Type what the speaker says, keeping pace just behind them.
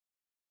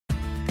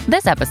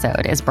This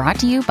episode is brought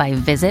to you by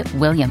Visit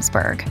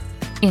Williamsburg.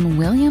 In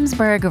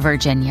Williamsburg,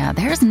 Virginia,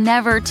 there's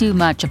never too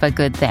much of a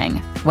good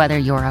thing. Whether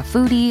you're a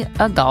foodie,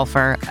 a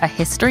golfer, a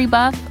history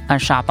buff, a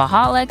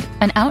shopaholic,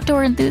 an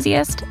outdoor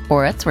enthusiast,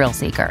 or a thrill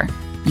seeker,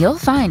 you'll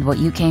find what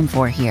you came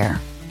for here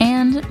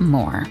and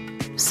more.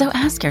 So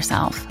ask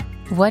yourself,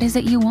 what is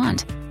it you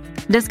want?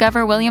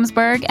 Discover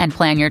Williamsburg and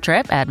plan your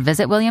trip at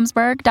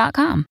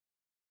visitwilliamsburg.com.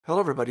 Hello,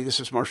 everybody.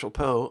 This is Marshall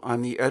Poe.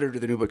 I'm the editor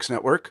of the New Books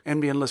Network.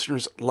 NBN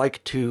listeners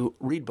like to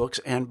read books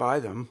and buy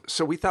them.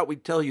 So we thought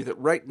we'd tell you that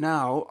right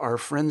now, our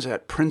friends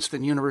at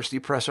Princeton University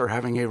Press are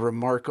having a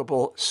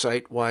remarkable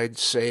site-wide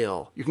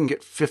sale. You can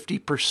get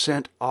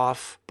 50%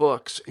 off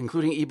books,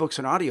 including ebooks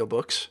and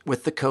audiobooks,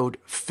 with the code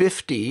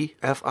 50,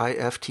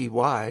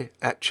 F-I-F-T-Y,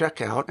 at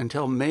checkout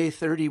until May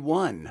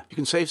 31. You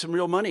can save some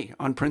real money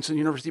on Princeton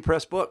University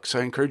Press books.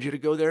 I encourage you to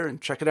go there and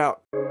check it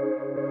out.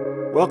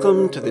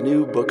 Welcome to the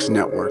New Books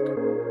Network.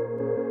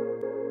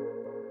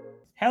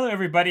 Hello,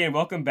 everybody, and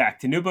welcome back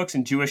to New Books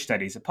and Jewish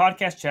Studies, a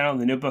podcast channel on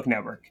the New Book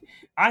Network.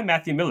 I'm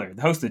Matthew Miller,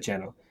 the host of the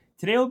channel.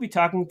 Today we'll be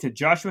talking to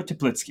Joshua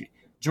Teplitsky,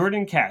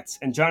 Jordan Katz,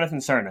 and Jonathan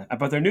Sarna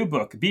about their new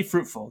book, Be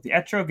Fruitful, The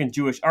Etrog in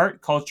Jewish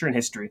Art, Culture, and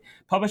History,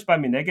 published by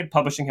Meneged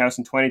Publishing House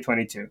in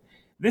 2022.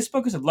 This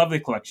book is a lovely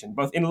collection,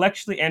 both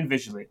intellectually and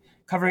visually,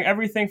 covering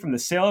everything from the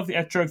sale of the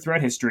Etrog throughout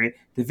history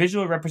to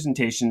visual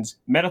representations,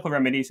 medical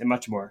remedies, and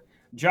much more.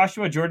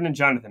 Joshua, Jordan, and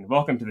Jonathan,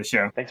 welcome to the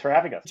show. Thanks for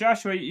having us.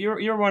 Joshua,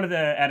 you're one of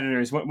the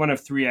editors, one of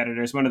three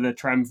editors, one of the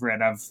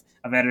triumvirate of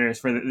editors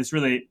for this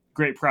really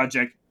great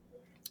project.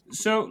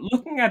 So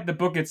looking at the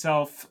book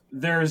itself,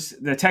 there's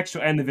the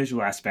textual and the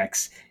visual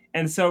aspects.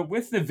 And so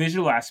with the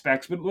visual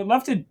aspects, we'd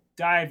love to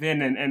dive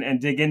in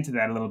and dig into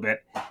that a little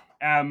bit.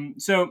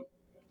 So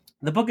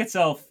the book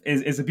itself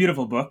is a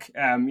beautiful book.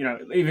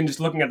 Even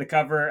just looking at the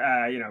cover,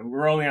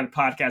 we're only on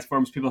podcast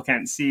forums, people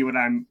can't see what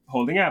I'm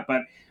holding up,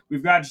 but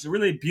we've got just a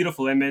really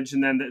beautiful image,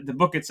 and then the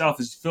book itself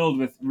is filled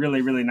with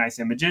really, really nice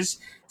images.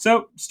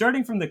 So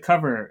starting from the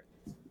cover,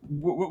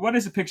 what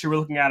is the picture we're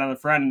looking at on the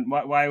front, and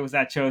why was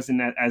that chosen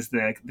as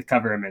the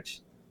cover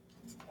image?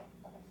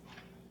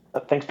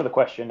 Thanks for the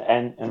question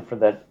and for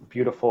that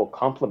beautiful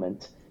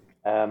compliment.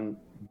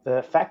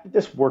 The fact that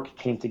this work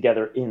came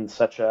together in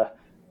such a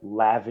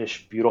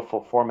lavish,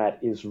 beautiful format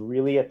is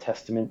really a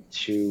testament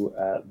to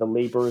the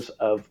labors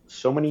of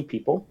so many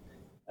people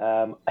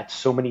at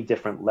so many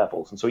different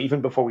levels. And so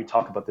even before we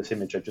talk about this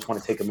image, I just want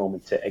to take a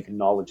moment to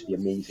acknowledge the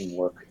amazing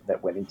work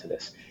that went into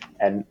this.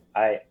 And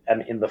I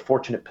am in the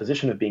fortunate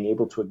position of being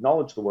able to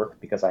acknowledge the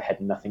work because I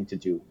had nothing to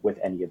do with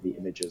any of the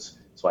images.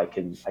 So I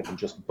can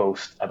just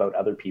boast about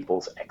other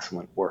people's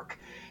excellent work.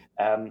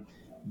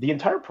 The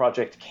entire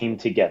project came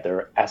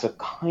together as a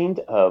kind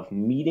of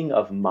meeting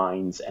of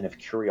minds and of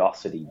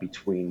curiosity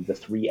between the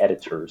three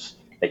editors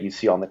that you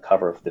see on the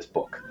cover of this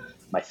book.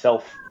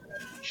 Myself,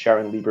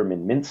 Sharon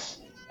Lieberman-Mintz,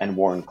 and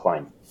Warren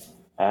Klein.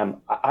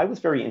 I was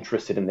very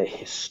interested in the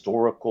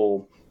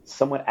historical,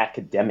 somewhat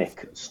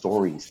academic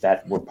stories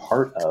that were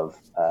part of,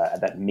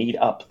 that made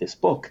up this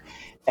book.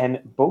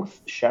 And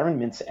both Sharon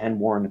Mintz and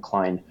Warren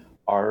Klein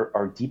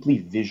are deeply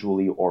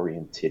visually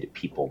oriented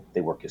people. They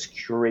work as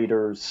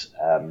curators,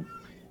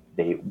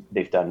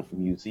 they've done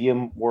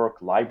museum work,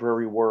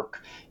 library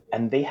work,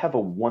 and they have a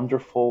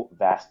wonderful,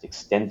 vast,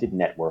 extended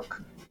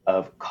network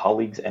of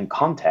colleagues and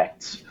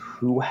contacts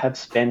who have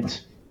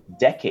spent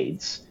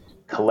decades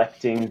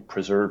collecting,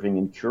 preserving,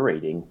 and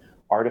curating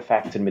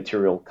artifacts and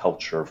material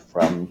culture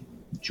from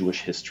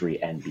Jewish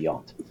history and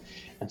beyond.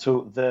 And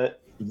so the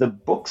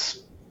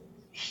book's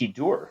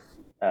hidur,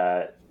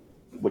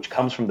 which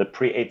comes from the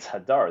Pri Eitz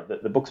Hadar,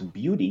 the book's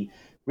beauty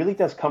really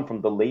does come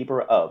from the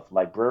labor of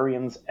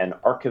librarians and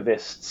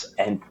archivists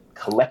and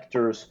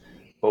collectors,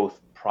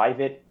 both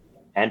private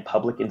and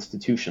public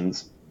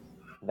institutions,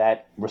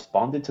 that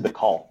responded to the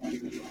call,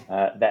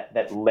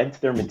 that lent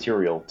their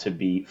material to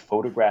be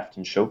photographed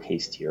and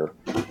showcased here,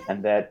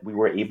 and that we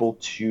were able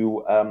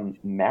to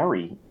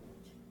marry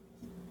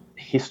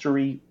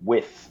history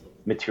with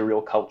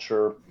material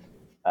culture,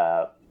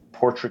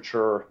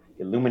 portraiture,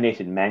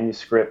 illuminated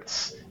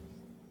manuscripts,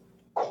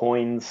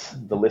 coins,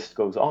 the list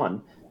goes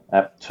on,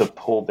 to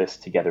pull this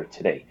together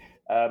today.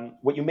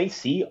 What you may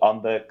see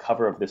on the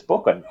cover of this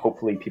book, and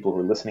hopefully people who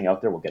are listening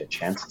out there will get a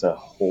chance to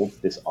hold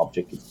this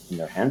object in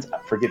their hands.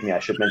 Forgive me, I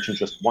should mention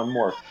just one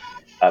more.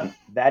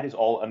 That is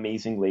all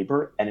amazing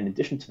labor. And in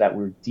addition to that,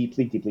 we're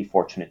deeply, deeply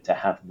fortunate to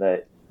have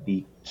the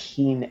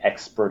keen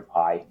expert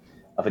eye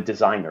of a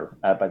designer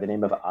by the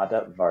name of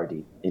Ada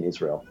Vardi in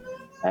Israel.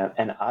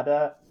 And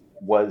Ada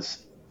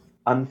was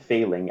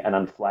unfailing and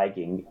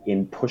unflagging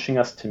in pushing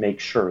us to make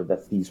sure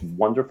that these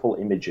wonderful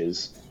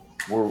images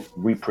were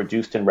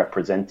reproduced and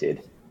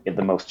represented in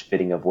the most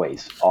fitting of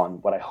ways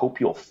on what I hope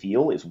you'll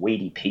feel is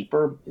weighty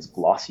paper, is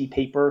glossy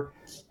paper,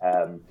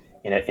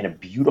 in a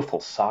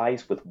beautiful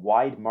size with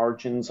wide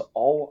margins.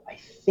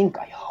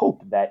 I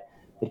hope that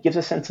it gives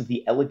a sense of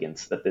the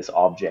elegance that this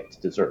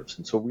object deserves.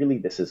 And so really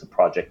this is a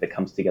project that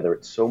comes together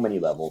at so many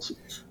levels,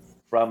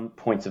 from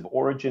points of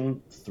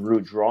origin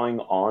through drawing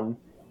on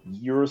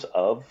years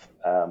of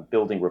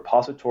building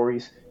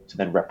repositories to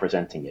then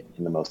representing it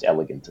in the most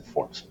elegant of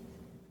forms.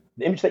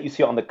 The image that you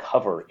see on the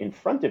cover in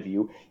front of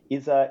you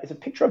is a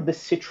picture of the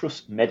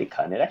Citrus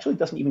Medica, and it actually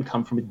doesn't even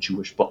come from a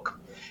Jewish book.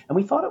 And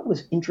we thought it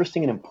was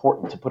interesting and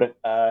important to put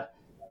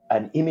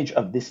an image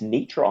of this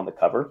nature on the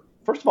cover.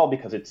 First of all,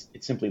 because it's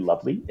simply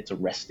lovely. It's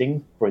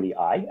arresting for the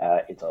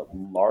eye. It's a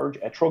large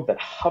etrog that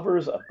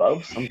hovers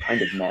above some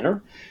kind of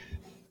manor.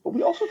 But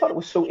we also thought it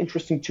was so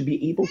interesting to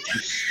be able to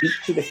speak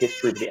to the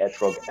history of the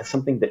etrog as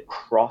something that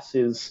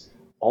crosses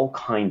all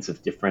kinds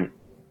of different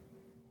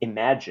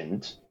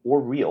imagined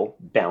or real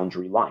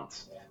boundary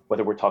lines,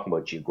 whether we're talking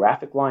about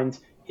geographic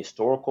lines,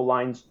 historical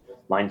lines,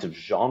 lines of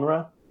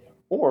genre,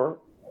 or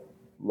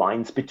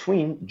lines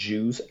between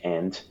Jews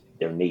and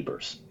their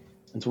neighbors.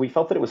 And so we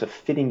felt that it was a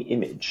fitting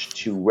image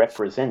to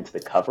represent the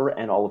cover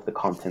and all of the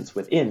contents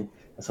within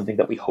as something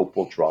that we hope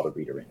will draw the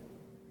reader in.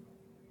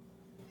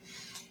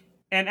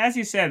 And as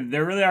you said,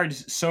 there really are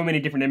just so many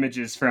different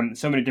images from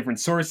so many different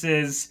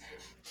sources,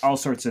 all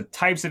sorts of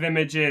types of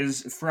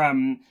images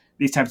from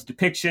these types of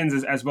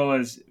depictions, as well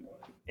as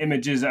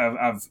images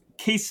of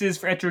cases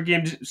for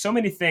etrogim, so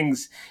many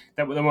things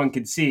that one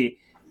could see.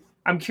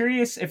 I'm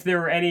curious if there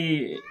were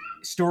any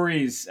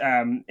stories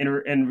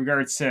in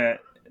regards to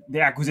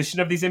the acquisition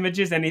of these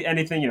images,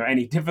 anything,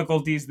 any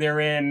difficulties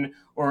therein,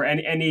 or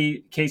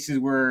any cases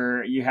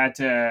where you had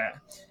to,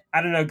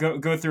 I don't know,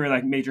 go through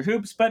like major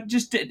hoops, but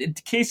just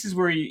cases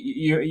where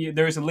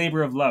there was a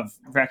labor of love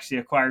for actually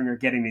acquiring or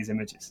getting these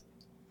images.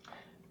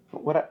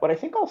 What I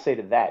think I'll say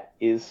to that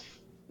is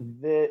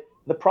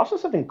the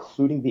process of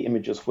including the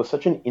images was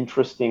such an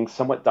interesting,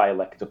 somewhat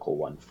dialectical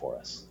one for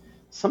us.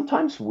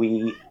 Sometimes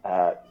we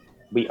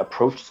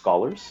approach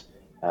scholars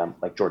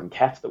like Jordan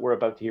Katz that we're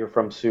about to hear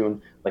from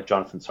soon, like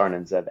Jonathan Sarna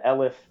and Zev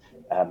Elif.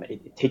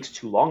 It takes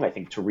too long, I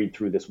think, to read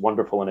through this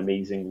wonderful and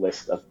amazing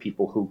list of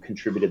people who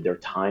contributed their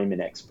time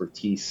and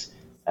expertise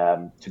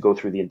to go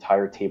through the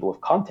entire table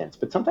of contents.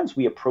 But sometimes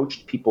we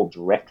approached people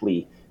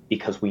directly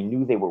because we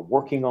knew they were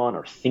working on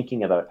or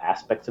thinking about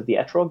aspects of the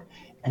etrog.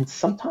 And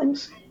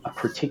sometimes a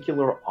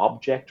particular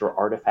object or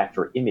artifact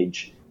or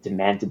image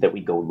demanded that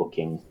we go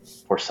looking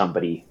for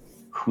somebody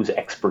whose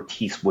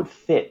expertise would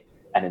fit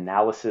an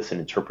analysis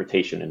and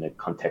interpretation and a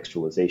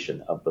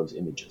contextualization of those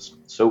images.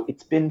 So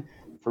it's been,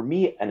 for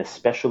me, an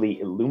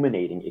especially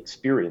illuminating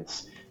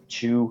experience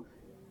to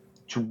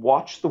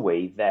watch the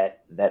way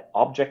that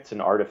objects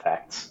and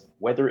artifacts,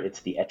 whether it's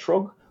the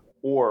etrog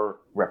or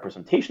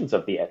representations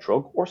of the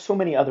etrog or so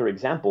many other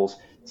examples,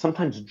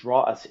 sometimes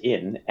draw us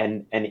in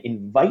and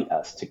invite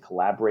us to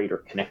collaborate or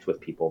connect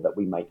with people that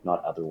we might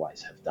not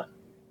otherwise have done.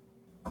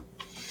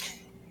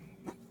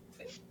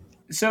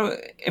 So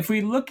if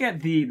we look at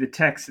the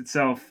text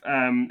itself,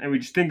 and we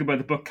just think about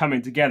the book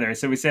coming together,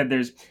 so we said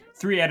there's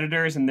 3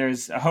 editors and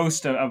there's a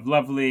host of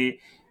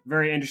lovely,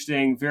 very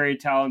interesting, very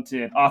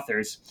talented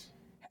authors.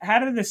 How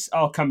did this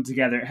all come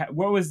together?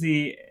 What was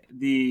the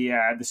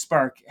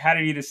spark? How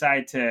did you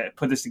decide to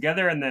put this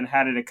together, and then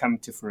how did it come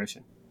to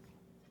fruition?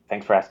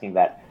 Thanks for asking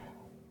that.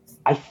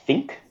 I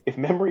think, if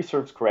memory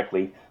serves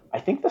correctly, I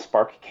think the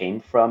spark came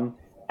from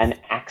an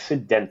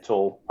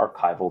accidental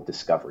archival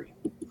discovery.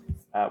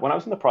 When I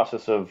was in the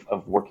process of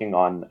working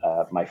on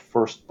my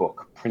first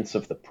book, Prince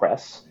of the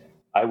Press,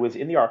 I was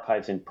in the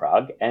archives in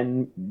Prague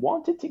and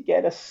wanted to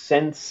get a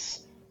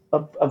sense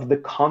of the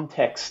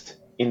context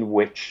in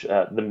which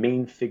the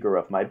main figure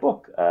of my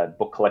book, a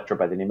book collector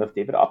by the name of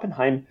David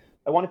Oppenheim,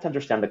 I wanted to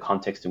understand the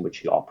context in which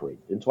he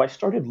operated. And so I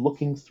started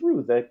looking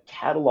through the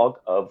catalog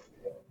of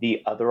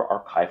the other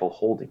archival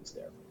holdings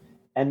there.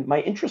 And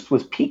my interest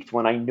was piqued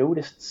when I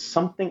noticed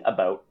something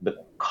about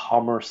the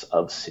commerce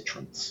of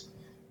citrons,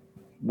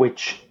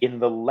 which in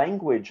the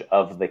language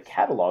of the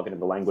catalog and in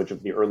the language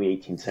of the early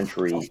 18th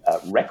century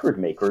record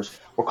makers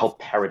were called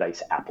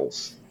paradise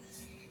apples.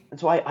 And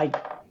so I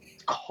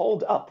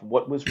called up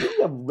what was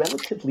really a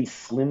relatively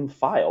slim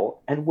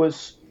file and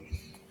was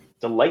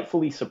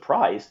delightfully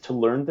surprised to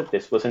learn that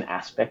this was an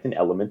aspect and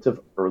element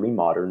of early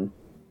modern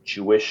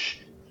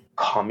Jewish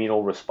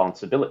communal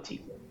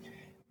responsibility.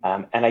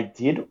 And I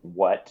did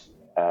what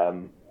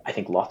I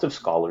think lots of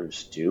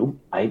scholars do.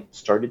 I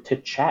started to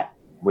chat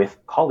with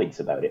colleagues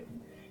about it.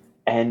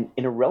 And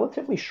in a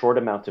relatively short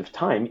amount of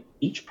time,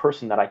 each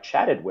person that I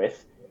chatted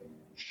with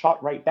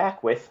shot right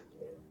back with,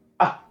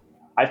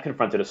 I've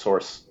confronted a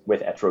source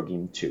with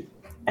Etrogim too.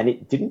 And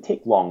it didn't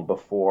take long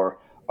before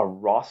a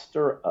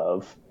roster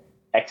of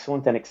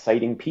excellent and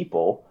exciting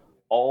people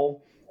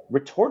all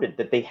retorted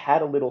that they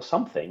had a little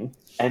something,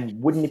 and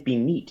wouldn't it be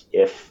neat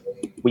if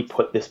we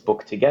put this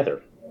book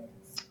together?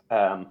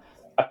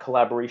 A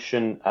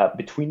collaboration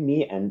between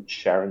me and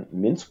Sharon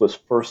Mintz was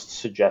first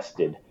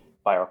suggested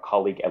by our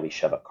colleague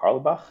Elisheva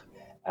Karlbach,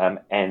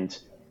 and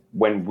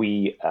when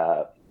we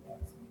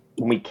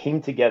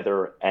came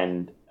together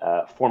and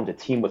formed a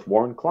team with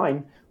Warren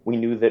Klein, we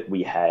knew that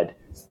we had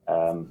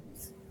a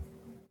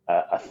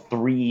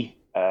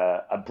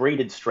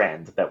braided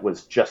strand that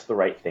was just the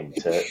right thing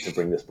to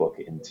bring this book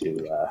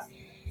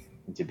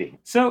into being.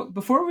 So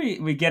before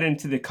we get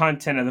into the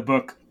content of the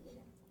book,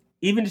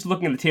 even just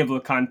looking at the table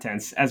of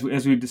contents, as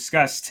we've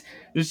discussed,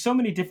 there's so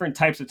many different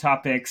types of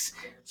topics,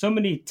 so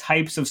many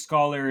types of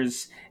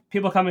scholars,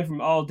 people coming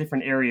from all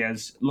different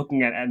areas,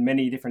 looking at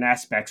many different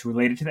aspects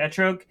related to the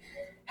Etrog.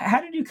 How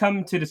did you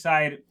come to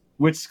decide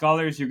which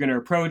scholars you're going to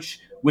approach,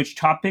 which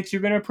topics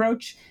you're going to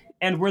approach?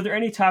 And were there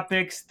any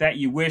topics that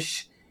you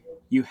wish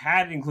you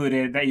had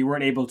included that you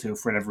weren't able to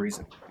for whatever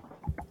reason?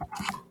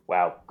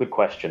 Wow, good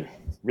question.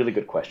 Really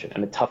good question,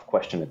 and a tough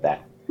question at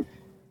that.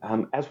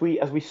 As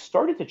we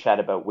started to chat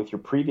about with your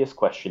previous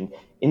question,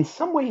 in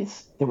some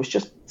ways there was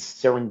just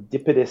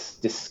serendipitous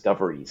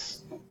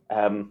discoveries.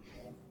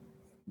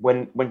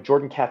 When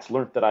Jordan Katz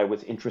learned that I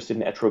was interested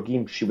in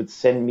Etrogim, she would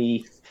send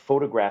me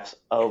photographs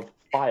of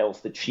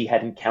files that she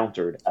had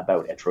encountered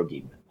about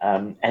Etrogim.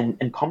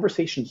 And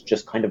conversations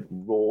just kind of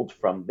rolled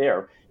from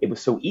there. It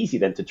was so easy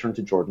then to turn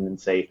to Jordan and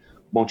say,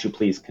 won't you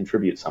please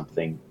contribute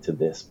something to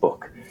this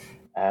book?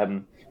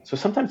 So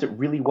sometimes it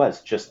really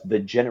was just the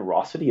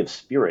generosity of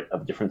spirit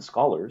of different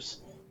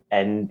scholars.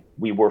 And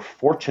we were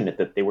fortunate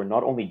that they were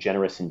not only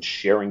generous in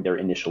sharing their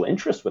initial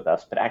interest with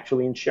us, but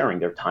actually in sharing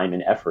their time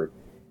and effort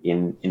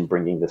in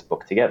bringing this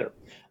book together.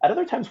 At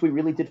other times, we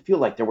really did feel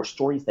like there were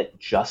stories that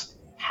just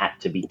had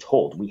to be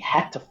told. We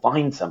had to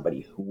find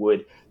somebody who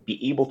would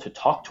be able to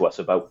talk to us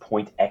about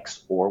point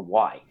X or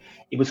Y.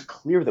 It was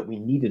clear that we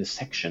needed a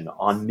section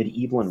on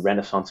medieval and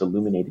Renaissance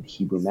illuminated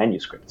Hebrew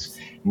manuscripts.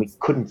 And we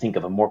couldn't think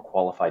of a more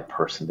qualified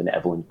person than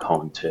Evelyn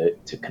Cohn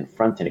to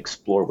confront and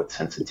explore with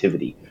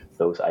sensitivity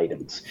those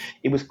items.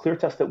 It was clear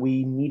to us that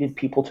we needed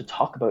people to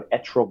talk about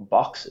etrog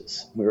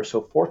boxes. We were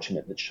so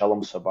fortunate that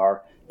Shalom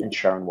Sabar and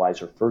Sharon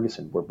Weiser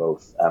Ferguson were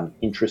both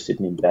interested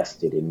and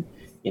invested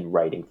in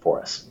writing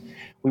for us.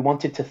 We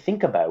wanted to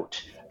think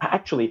about, I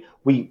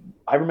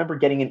remember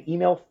getting an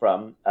email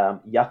from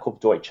Jakob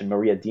Deutsch and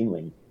Maria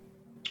Dienling,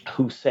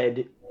 who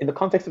said, in the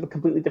context of a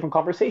completely different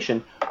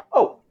conversation,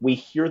 oh, we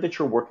hear that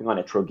you're working on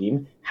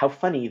Etrogim. How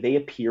funny, they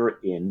appear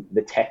in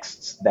the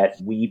texts that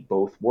we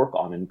both work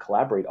on and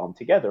collaborate on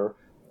together,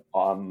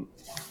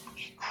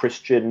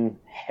 Christian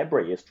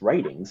Hebraist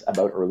writings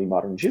about early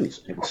modern Jews.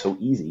 And it was so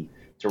easy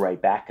to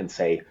write back and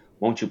say,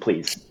 won't you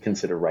please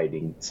consider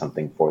writing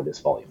something for this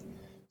volume?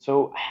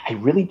 So I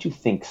really do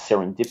think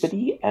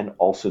serendipity and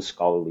also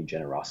scholarly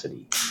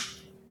generosity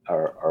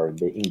are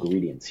the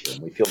ingredients here,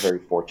 and we feel very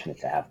fortunate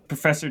to have them.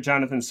 Professor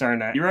Jonathan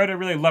Sarna, you wrote a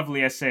really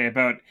lovely essay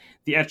about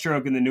the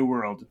Etrog in the New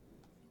World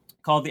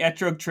called The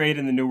Etrog Trade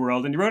in the New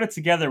World, and you wrote it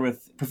together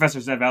with Professor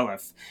Zev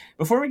Elef.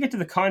 Before we get to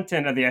the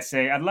content of the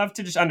essay, I'd love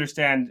to just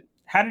understand,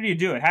 how did you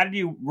do it? How did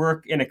you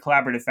work in a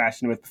collaborative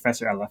fashion with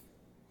Professor Elef?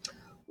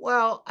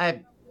 Well,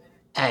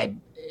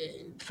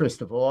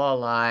 first of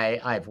all,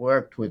 I've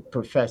worked with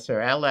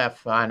Professor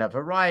Elef on a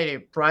variety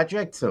of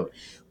projects. So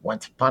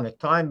once upon a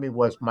time, he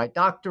was my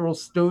doctoral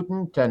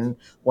student, and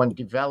one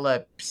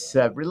develops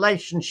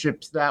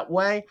relationships that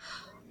way.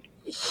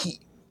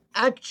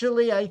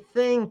 I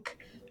think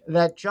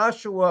that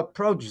Joshua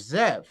approached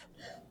Zev,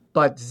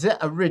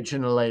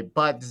 originally,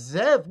 but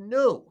Zev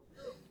knew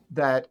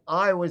that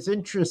I was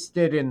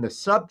interested in the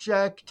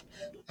subject,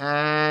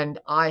 and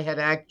I had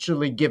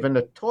actually given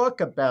a talk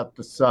about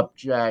the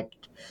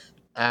subject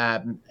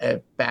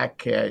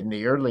back in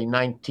the early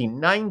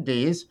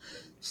 1990s.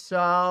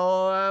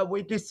 So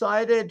we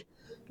decided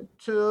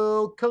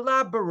to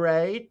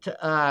collaborate,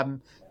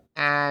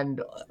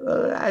 and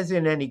as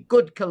in any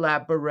good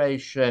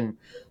collaboration,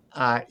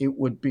 it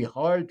would be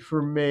hard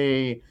for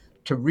me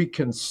to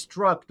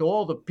reconstruct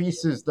all the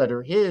pieces that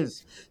are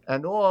his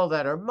and all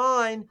that are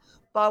mine,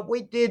 but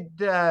we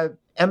did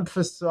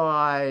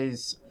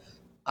emphasize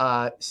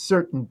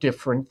certain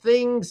different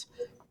things,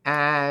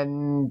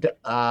 and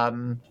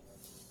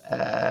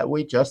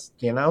we just,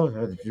 due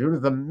to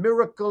the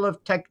miracle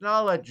of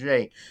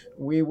technology,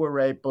 we were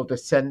able to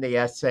send the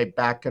essay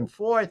back and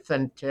forth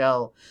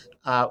until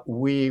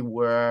we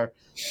were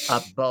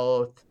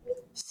both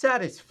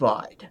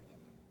satisfied.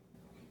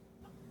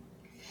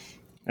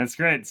 That's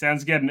great.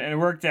 Sounds good. And it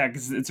worked out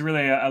because it's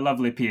really a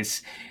lovely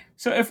piece.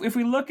 So if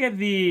we look at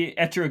the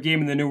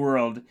Etrogim in the New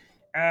World,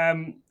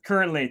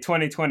 currently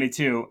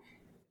 2022,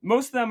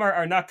 most of them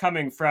are not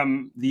coming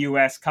from the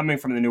U.S., coming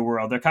from the New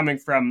World. They're coming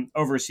from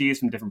overseas,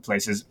 from different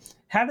places.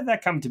 How did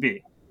that come to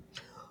be?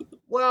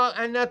 Well,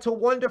 and that's a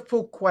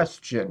wonderful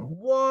question.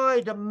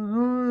 Why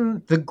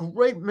the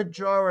great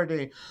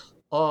majority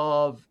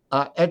of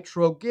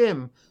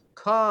Etrogim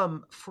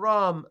come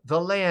from the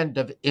land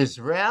of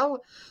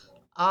Israel?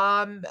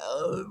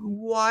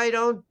 Why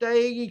don't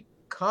they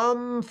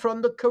come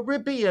from the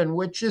Caribbean,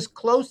 which is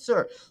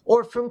closer,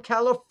 or from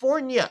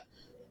California,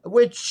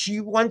 which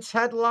once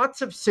had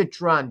lots of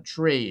citron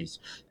trees,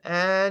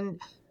 and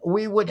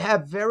we would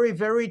have very,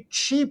 very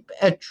cheap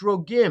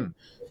Etrogim.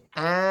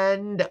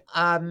 And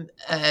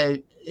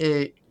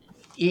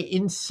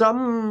in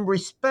some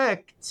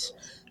respects,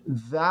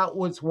 that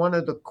was one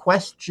of the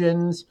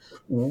questions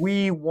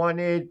we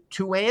wanted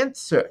to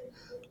answer.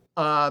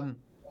 And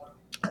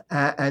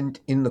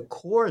in the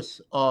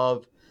course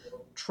of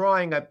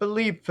trying, I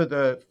believe, for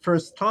the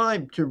first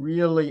time to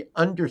really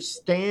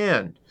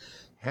understand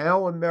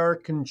how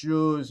American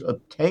Jews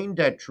obtained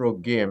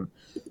etrogim,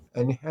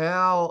 and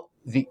how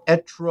the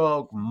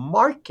etrog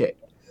market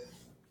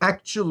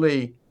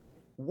actually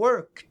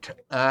worked.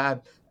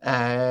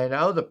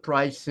 The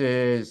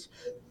prices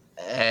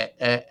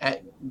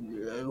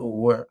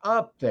were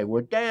up, they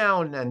were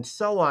down, and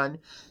so on.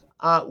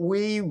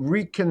 We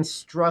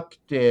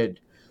reconstructed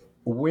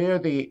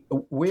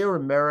where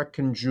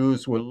American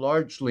Jews were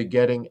largely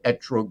getting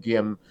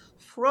etrogim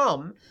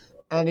from,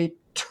 and it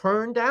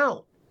turned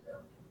out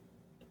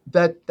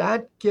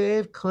that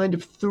gave kind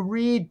of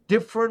three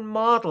different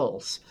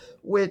models,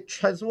 which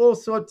has all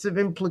sorts of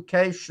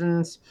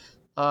implications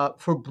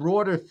for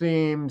broader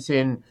themes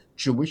in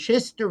Jewish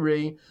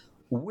history.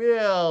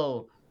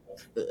 Will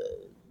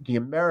the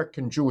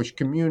American Jewish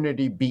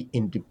community be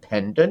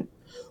independent?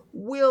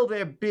 Will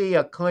there be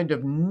a kind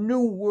of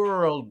new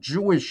world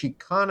Jewish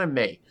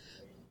economy,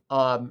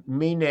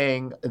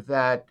 meaning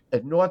that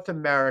North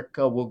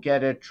America will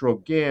get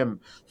etrogim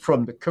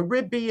from the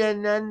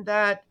Caribbean, and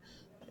that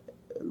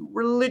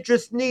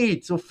religious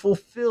needs are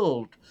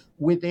fulfilled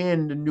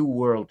within the New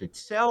World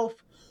itself?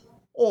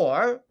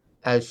 Or,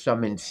 as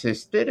some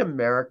insisted,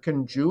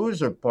 American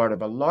Jews are part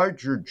of a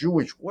larger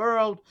Jewish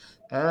world,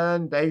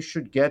 and they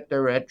should get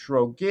their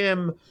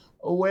etrogim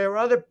where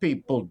other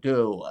people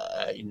do.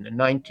 In the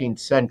 19th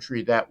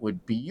century, that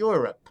would be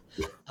Europe,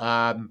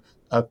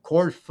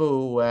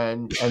 Corfu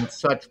and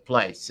such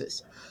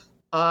places.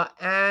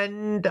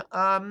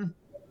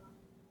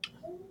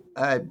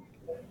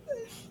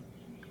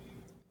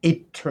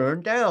 It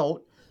turned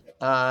out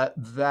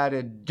that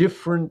at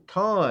different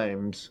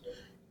times,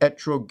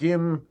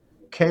 etrogim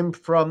came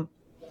from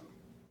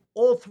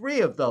all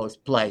three of those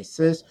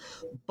places,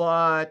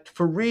 but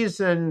for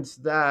reasons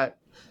that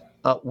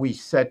we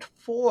set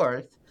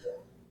forth,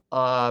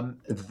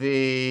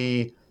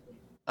 the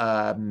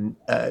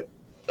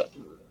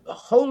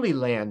Holy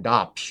Land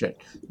option,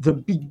 the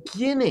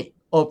beginning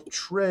of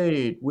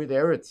trade with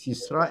Eretz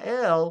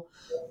Yisrael,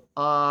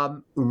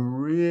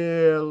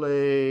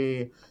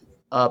 really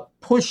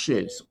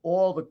pushes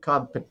all the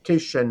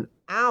competition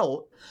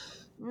out,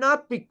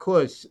 not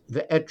because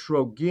the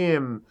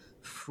etrogim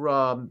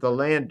from the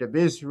land of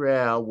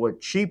Israel were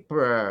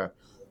cheaper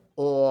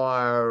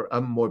or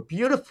more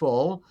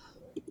beautiful,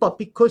 but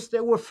because they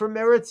were from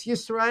Eretz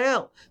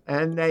Yisrael,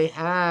 and they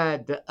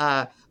had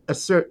a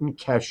certain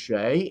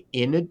cachet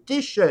in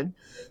addition.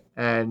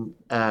 And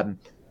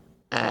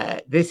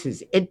this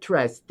is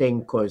interesting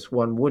because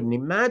one wouldn't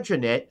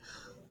imagine it,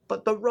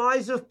 but the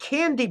rise of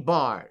candy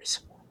bars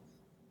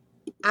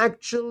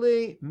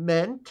actually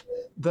meant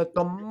that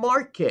the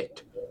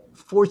market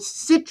for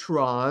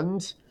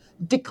citrons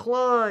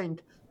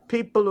declined.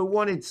 People who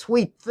wanted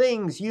sweet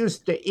things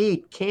used to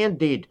eat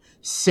candied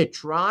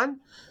citron,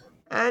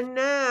 and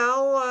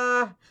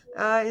now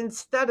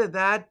instead of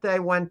that, they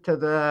went to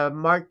the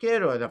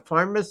market or the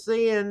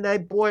pharmacy and they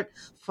bought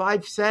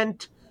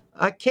 5-cent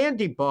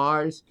candy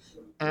bars.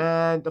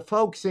 And the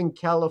folks in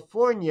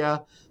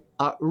California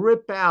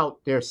rip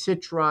out their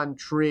citron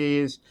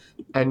trees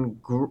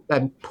and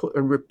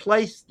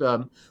replace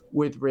them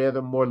with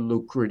rather more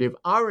lucrative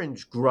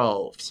orange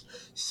groves.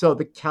 So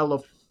the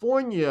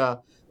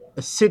California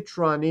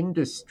citron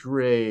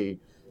industry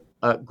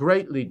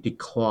greatly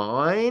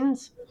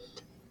declines.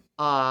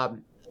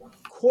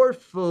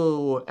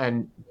 Corfu,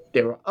 and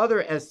there are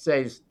other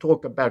essays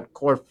talk about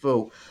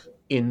Corfu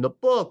in the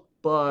book,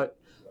 but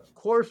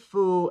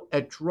Corfu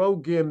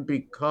etrogim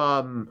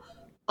become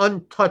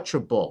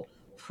untouchable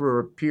for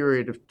a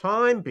period of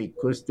time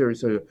because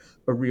there's a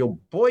real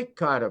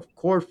boycott of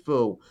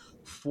Corfu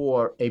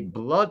for a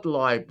blood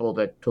libel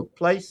that took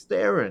place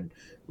there and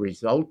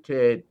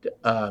resulted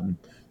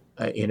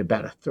in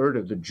about a third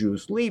of the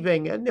Jews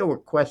leaving. And there were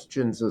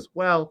questions as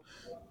well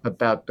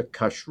about the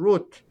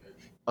kashrut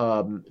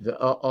of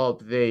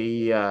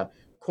the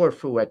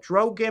Corfu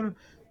etrogim.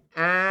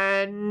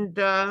 And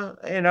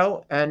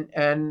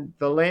and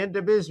the land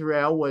of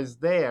Israel was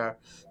there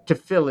to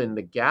fill in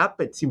the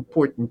gap. It's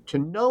important to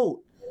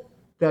note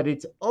that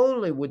it's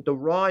only with the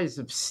rise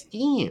of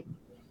steam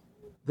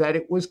that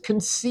it was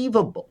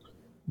conceivable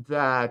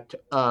that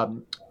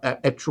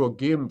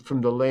etrogim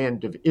from the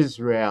land of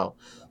Israel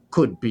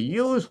could be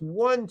used.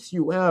 Once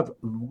you have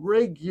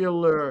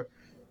regular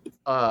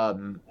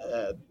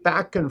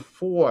back and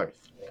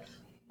forth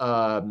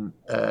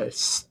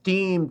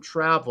steam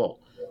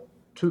travel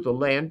to the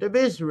land of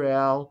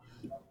Israel,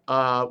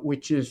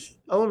 which is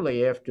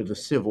only after the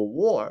Civil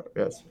War.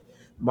 As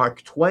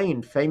Mark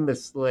Twain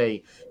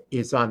famously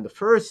is on the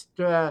first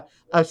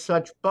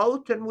such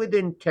boat, and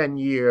within 10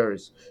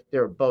 years,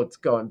 there are boats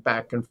going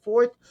back and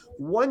forth.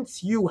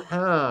 Once you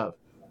have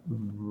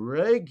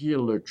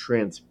regular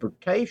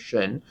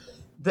transportation,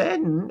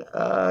 then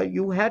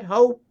you had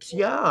hopes,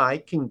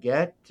 I can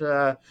get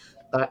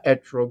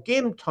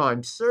etrogim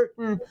time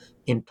certain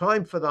in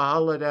time for the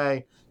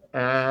holiday,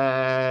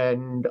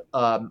 and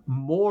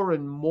more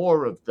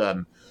of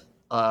them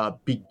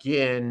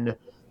begin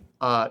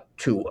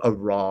to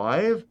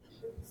arrive.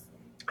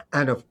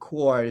 And of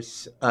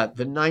course,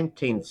 the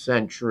 19th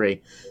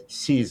century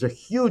sees a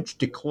huge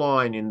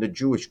decline in the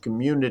Jewish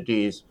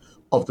communities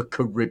of the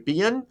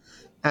Caribbean.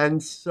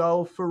 And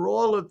so, for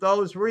all of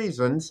those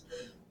reasons,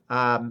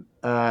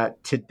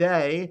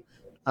 today,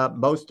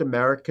 most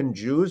American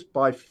Jews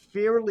buy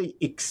fairly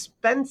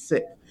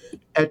expensive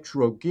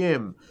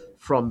etrogim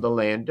from the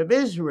land of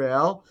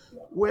Israel,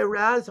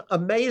 whereas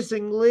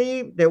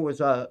amazingly, there was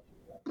a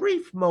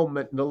brief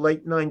moment in the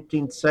late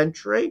 19th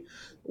century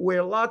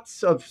where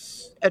lots of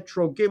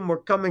etrogim were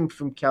coming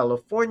from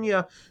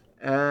California.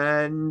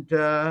 And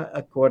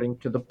according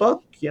to the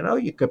book,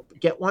 you could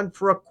get one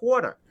for a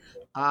quarter.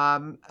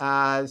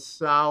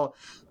 So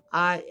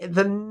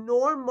the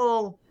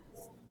normal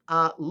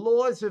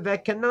laws of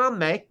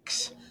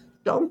economics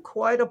don't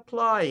quite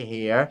apply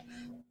here,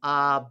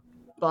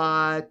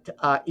 but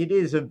it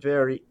is a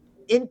very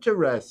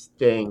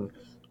interesting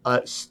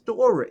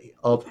story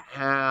of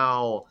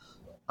how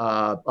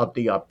of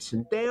the ups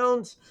and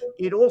downs.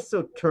 It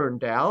also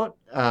turned out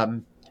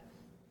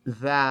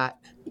that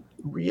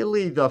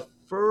really the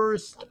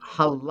first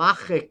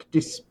halachic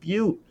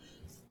dispute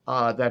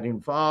that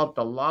involved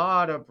a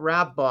lot of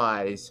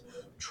rabbis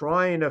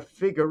trying to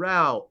figure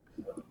out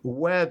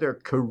whether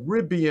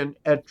Caribbean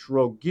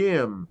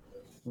etrogim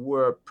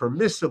were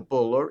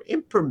permissible or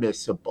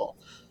impermissible.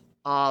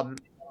 The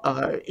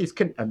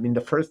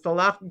first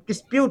halachic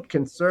dispute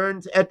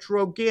concerns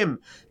etrogim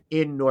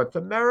in North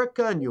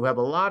America, and you have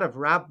a lot of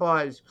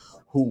rabbis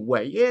who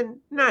weigh in.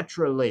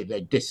 Naturally,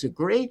 they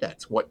disagree.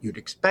 That's what you'd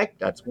expect.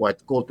 That's why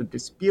it's called a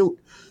dispute.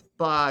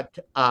 But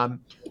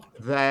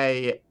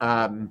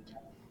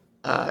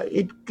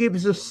it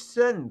gives a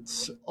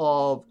sense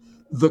of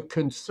the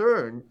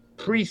concern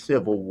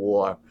pre-Civil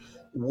War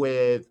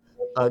with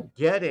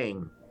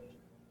getting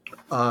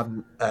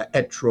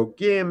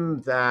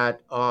etrogim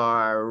that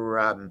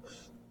are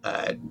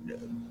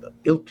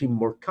ilti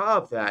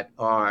murkav, that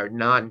are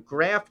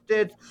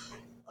non-grafted,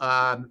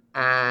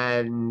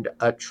 and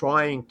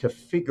trying to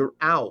figure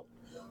out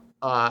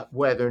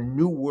whether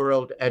New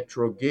World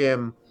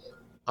etrogim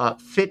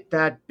fit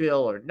that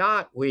bill or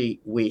not.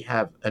 We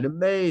have an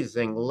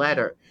amazing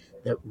letter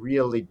that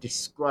really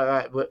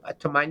describes,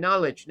 to my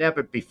knowledge,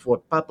 never before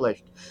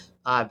published,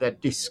 that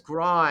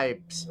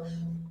describes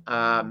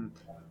how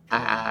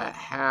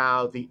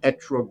the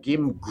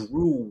etrogim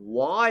grew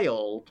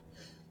wild,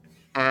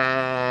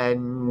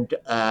 and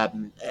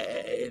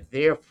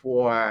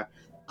therefore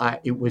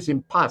it was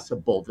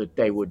impossible that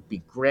they would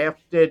be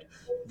grafted.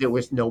 There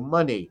was no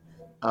money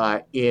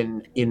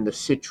in the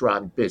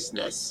citron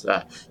business.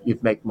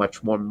 You'd make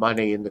much more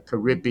money in the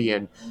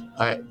Caribbean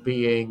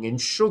being in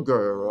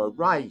sugar or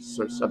rice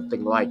or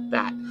something like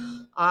that.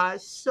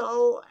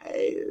 So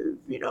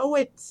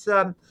it's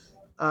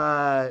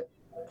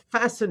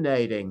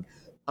fascinating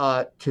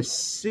to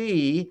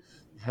see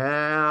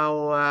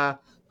how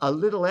a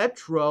little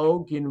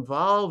etrog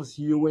involves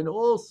you in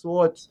all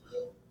sorts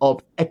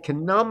of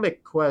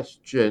economic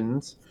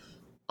questions,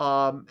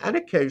 and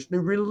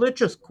occasionally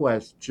religious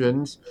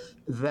questions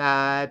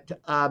that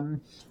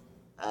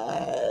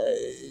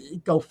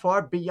go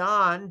far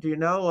beyond,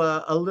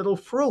 a little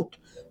fruit,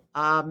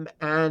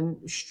 and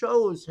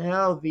shows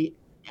how the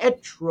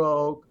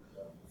etrog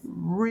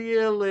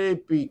really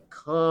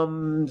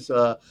becomes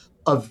a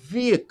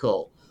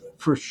vehicle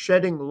for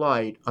shedding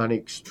light on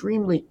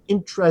extremely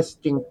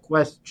interesting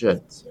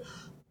questions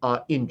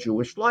in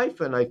Jewish life.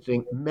 And I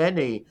think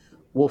many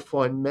will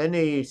find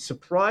many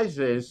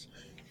surprises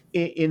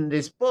in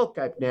this book.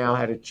 I've now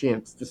had a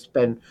chance to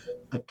spend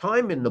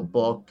time in the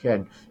book,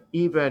 and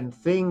even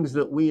things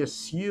that we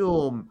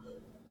assume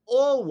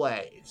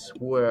always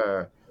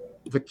were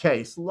the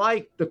case,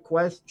 like the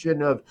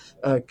question of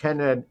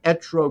can an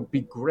etrog be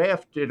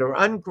grafted or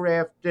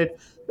ungrafted,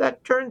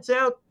 that turns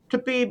out to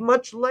be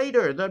much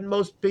later than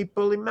most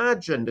people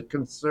imagined, a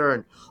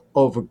concern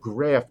over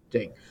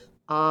grafting.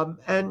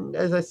 And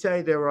as I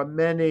say, there are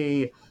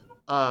many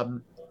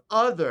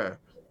other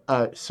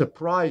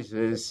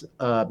surprises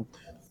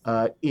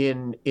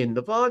in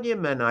the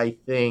volume, and I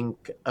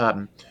think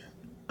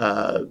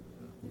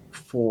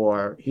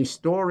for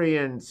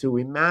historians who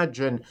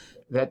imagine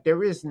that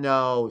there is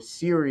no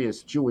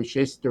serious Jewish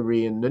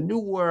history in the New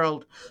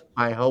World,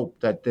 I hope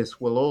that this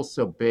will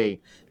also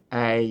be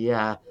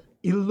a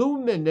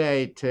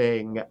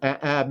illuminating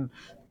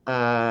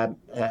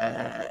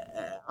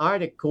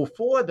article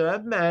for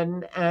them,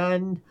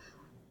 and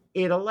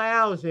it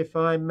allows, if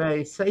I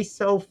may say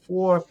so,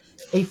 for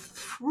a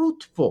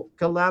fruitful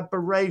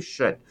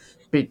collaboration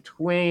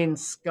between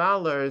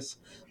scholars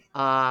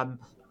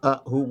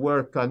who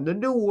work on the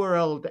New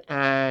World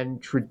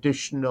and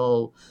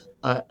traditional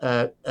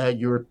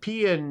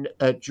European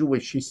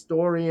Jewish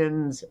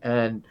historians,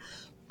 and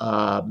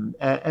there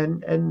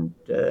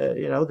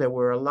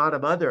were a lot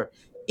of other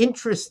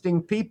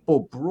interesting people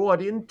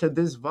brought into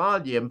this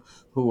volume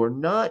who are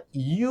not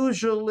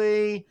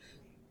usually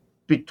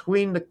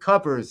between the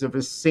covers of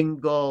a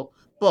single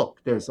book.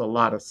 There's a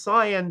lot of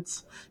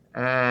science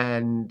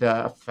and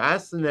a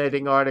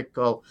fascinating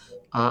article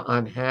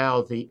on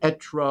how the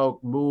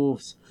etrog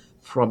moves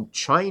from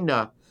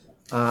China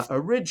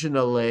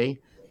originally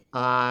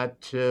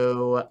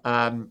to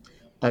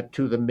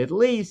the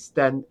Middle East,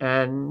 and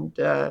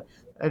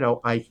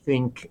I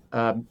think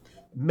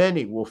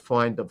many will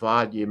find the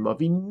volume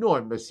of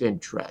enormous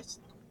interest.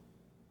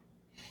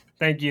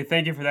 Thank you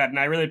for that, and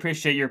I really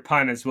appreciate your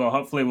pun as well.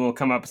 Hopefully, we'll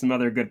come up with some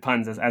other good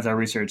puns as our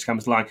research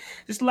comes along.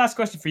 Just the last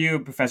question for you,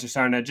 Professor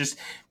Sarna. Just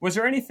was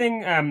there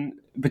anything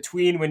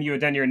between when you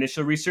had done your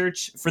initial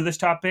research for this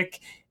topic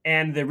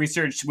and the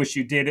research which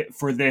you did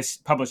for this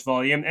published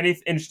volume? Any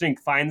interesting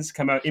finds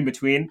come out in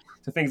between?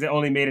 So things that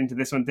only made into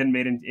this one didn't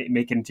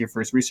make it into your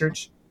first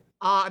research?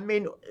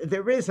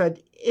 There is an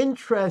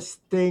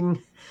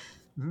interesting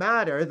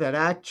matter that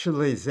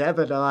actually Zev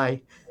and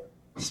I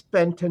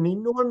spent an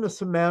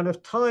enormous amount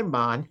of time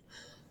on,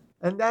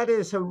 and that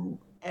is a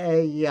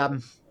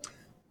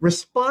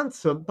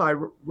responsum by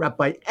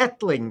Rabbi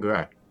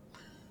Ettlinger.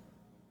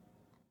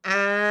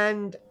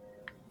 And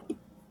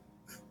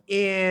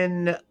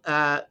in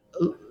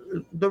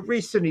the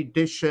recent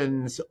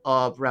editions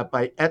of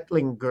Rabbi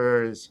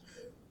Ettlinger's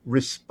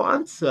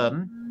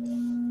responsum,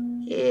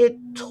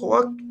 it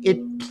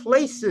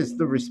places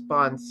the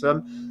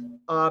responsum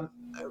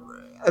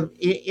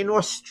in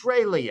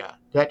Australia,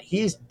 that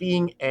he's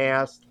being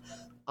asked,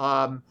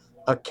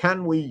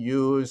 can we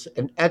use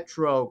an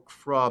etrog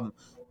from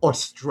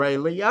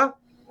Australia?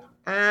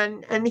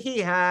 And he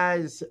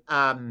has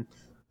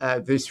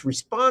this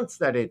response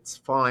that it's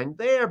fine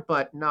there,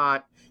 but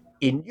not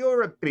in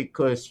Europe,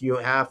 because you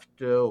have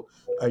to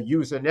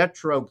use an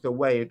etrog the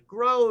way it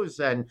grows,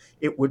 and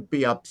it would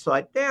be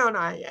upside down.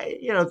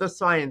 The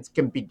science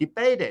can be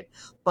debated.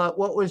 But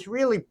what was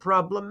really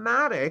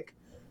problematic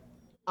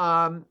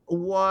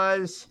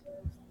was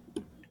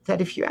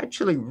that if you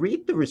actually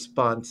read the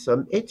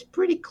responsum, it's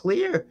pretty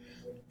clear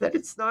that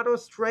it's not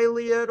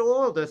Australia at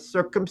all. The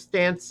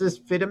circumstances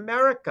fit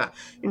America.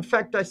 In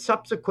fact, I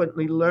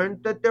subsequently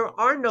learned that there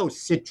are no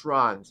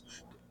citrons.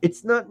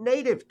 It's not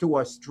native to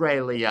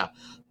Australia,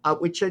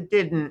 which I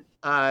didn't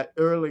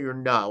earlier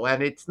know,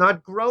 and it's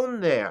not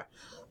grown there.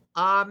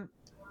 And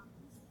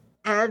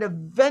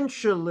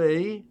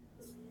eventually,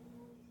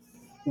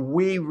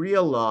 we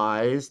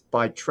realized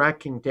by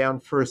tracking down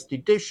first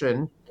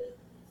edition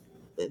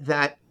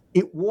that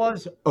it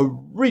was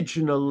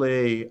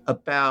originally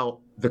about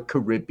the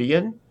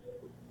Caribbean.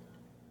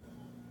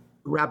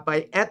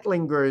 Rabbi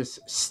Ettlinger's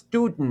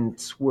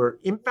students were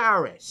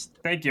embarrassed.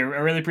 Thank you. I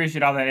really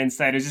appreciate all that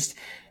insight. It's just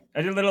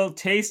a little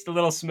taste, a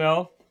little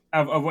smell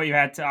of what you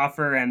had to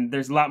offer, and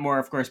there's a lot more,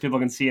 of course, people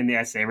can see in the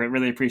essay. We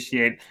really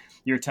appreciate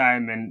your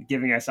time and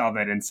giving us all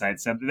that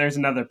insight. So there's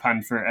another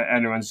pun for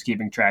anyone who's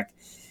keeping track.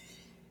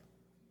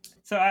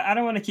 So I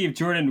don't want to keep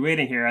Jordan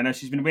waiting here. I know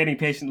she's been waiting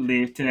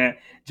patiently to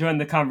join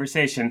the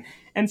conversation.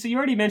 And so you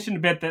already mentioned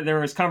a bit that there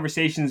was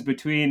conversations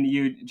between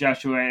you,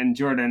 Joshua, and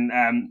Jordan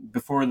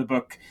before the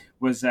book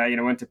was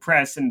went to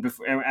press and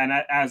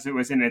as it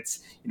was in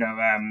its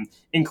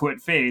inchoate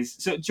phase.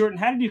 So Jordan,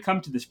 how did you come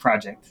to this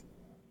project?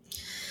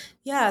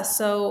 Yeah,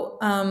 so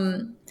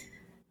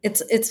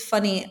it's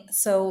funny.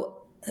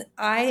 So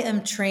I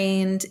am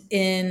trained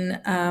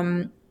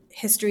in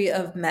history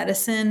of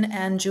medicine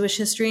and Jewish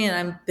history, and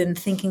I've been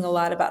thinking a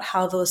lot about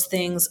how those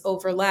things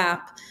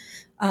overlap.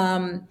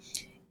 And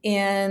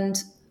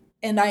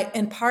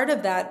part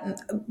of that,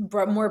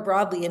 more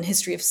broadly in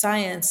history of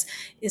science,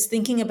 is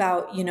thinking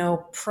about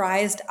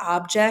prized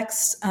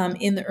objects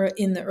in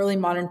the early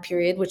modern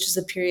period, which is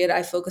the period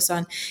I focus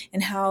on,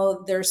 and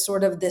how there's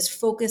sort of this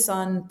focus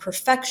on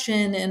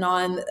perfection and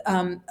on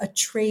a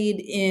trade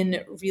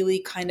in really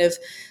kind of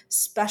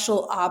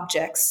special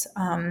objects.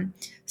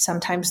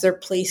 Sometimes they're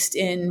placed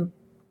in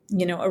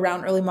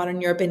around early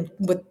modern Europe in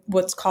with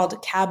what's called a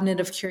cabinet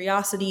of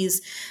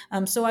curiosities.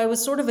 So I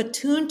was sort of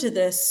attuned to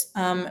this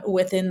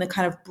within the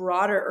kind of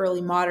broader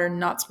early modern,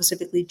 not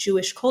specifically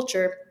Jewish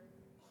culture.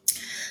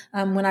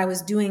 When I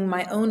was doing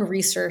my own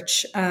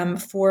research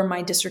for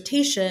my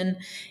dissertation,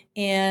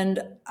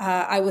 and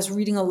I was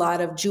reading a lot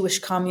of Jewish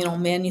communal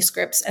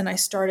manuscripts, and I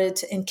started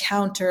to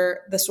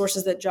encounter the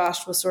sources that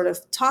Josh was sort of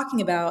talking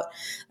about,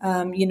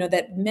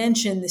 that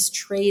mention this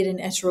trade in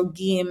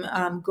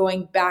etrogim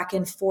going back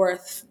and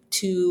forth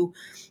to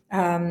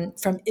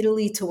from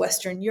Italy to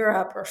Western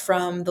Europe, or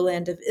from the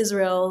land of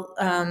Israel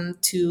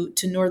to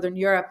Northern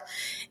Europe.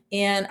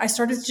 And I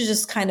started to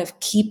just kind of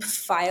keep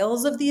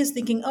files of these,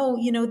 thinking,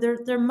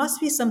 there must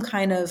be some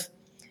kind of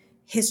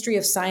history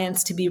of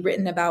science to be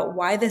written about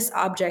why this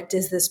object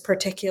takes this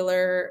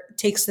particular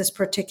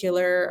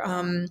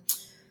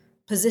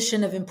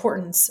position of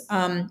importance,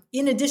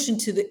 in addition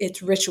to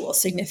its ritual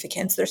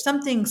significance. There's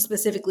something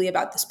specifically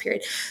about this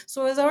period.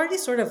 So I was already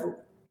sort of,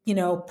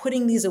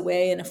 putting these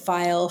away in a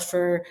file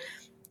for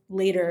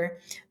later.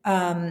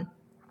 And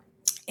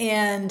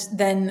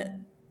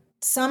then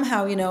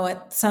somehow,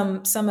 at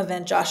some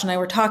event, Josh and I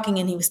were talking,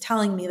 and he was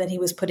telling me that he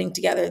was putting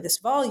together this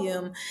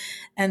volume.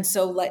 And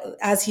so,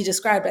 as he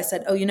described, I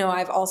said,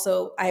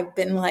 I've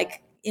been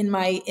in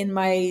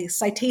my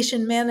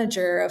citation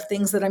manager of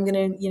things that I'm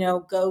going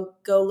to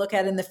go look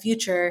at in the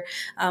future.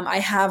 I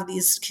have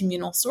these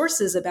communal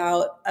sources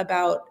about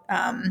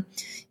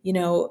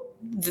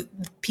the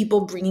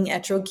people bringing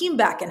etrogim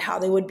back and how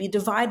they would be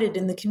divided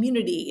in the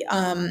community.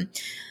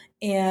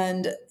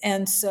 And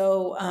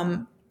so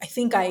I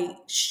think I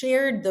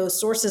shared those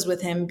sources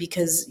with him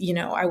because,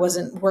 I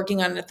wasn't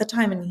working on it at the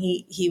time, and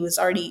he was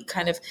already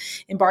kind of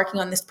embarking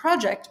on this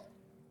project.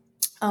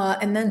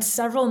 And then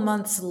several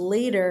months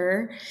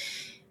later,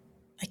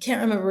 I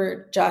can't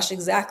remember, Josh,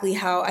 exactly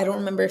how. I don't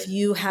remember if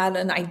you had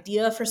an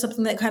idea for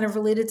something that kind of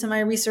related to my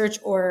research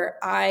or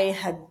I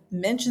had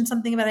mentioned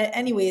something about it.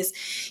 Anyways,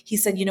 he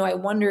said, I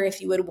wonder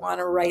if you would want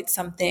to write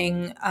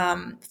something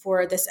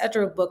for this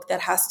Etro book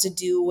that has to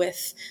do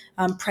with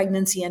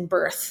pregnancy and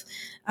birth.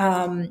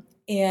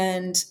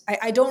 And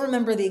I don't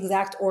remember the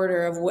exact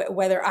order of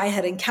whether I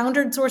had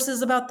encountered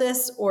sources about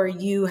this or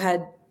you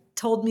had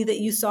told me that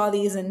you saw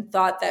these and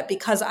thought that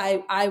because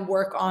I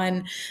work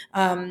on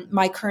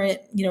my current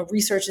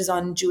research is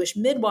on Jewish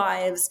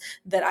midwives,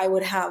 that I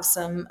would have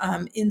some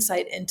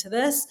insight into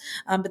this.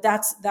 But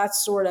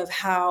that's sort of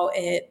how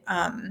it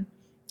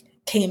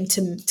came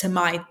to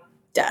my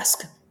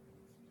desk.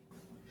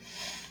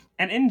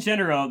 And in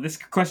general, this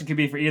question could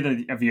be for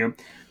either of you.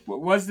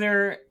 Was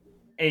there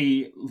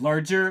a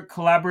larger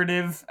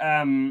collaborative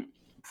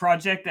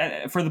project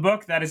for the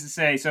book? That is to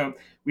say, so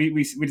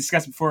we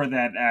discussed before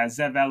that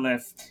Zev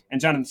Elif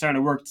and Jonathan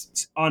Sarna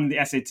worked on the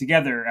essay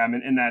together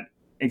in that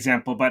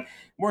example. But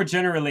more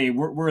generally,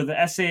 were the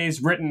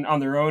essays written on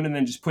their own and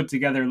then just put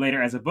together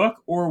later as a book,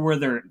 or were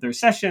there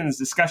sessions,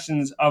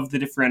 discussions of the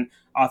different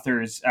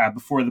authors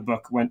before the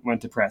book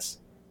went to press?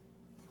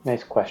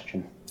 Nice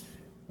question.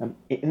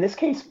 In this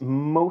case,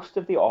 most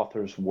of the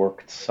authors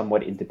worked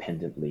somewhat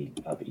independently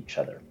of each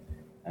other.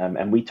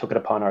 And we took it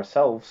upon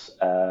ourselves,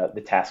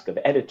 the task of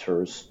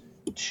editors,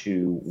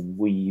 to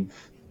weave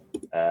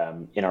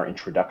in our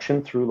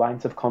introduction through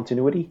lines of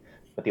continuity.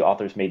 But the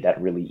authors made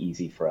that really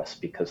easy for us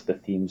because the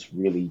themes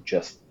really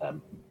just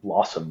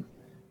blossom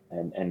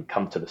and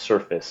come to the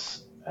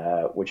surface,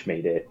 which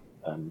made it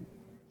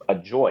a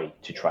joy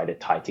to try to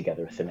tie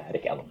together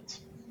thematic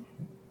elements.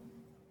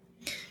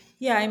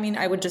 Yeah,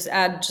 I would just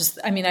add,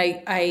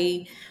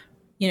 I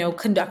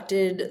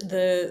conducted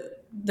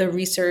the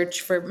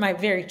research for my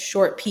very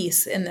short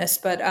piece in this,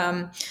 but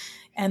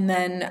and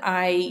then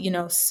I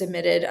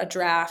submitted a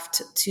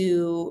draft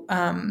to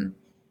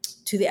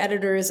the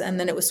editors, and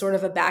then it was sort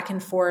of a back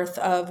and forth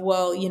of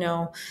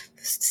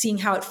seeing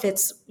how it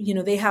fits.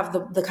 They have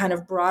the kind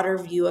of broader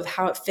view of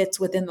how it fits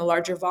within the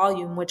larger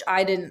volume, which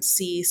I didn't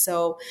see.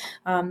 So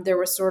there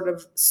were sort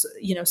of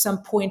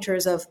some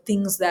pointers of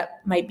things that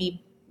might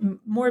be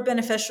more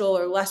beneficial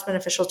or less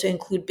beneficial to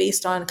include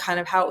based on kind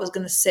of how it was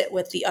going to sit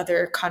with the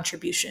other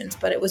contributions.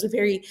 But it was a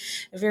very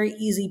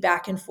easy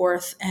back and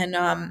forth, and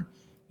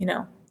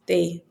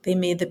they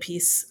made the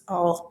piece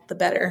all the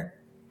better.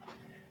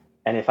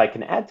 And if I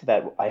can add to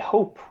that,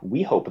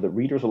 we hope that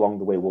readers along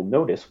the way will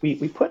notice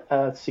we put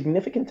a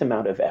significant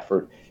amount of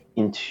effort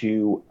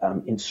into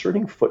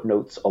inserting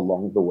footnotes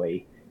along the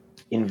way,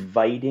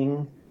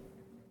 inviting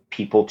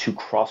people to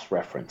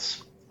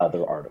cross-reference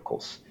other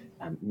articles.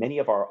 Many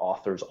of our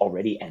authors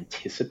already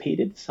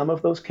anticipated some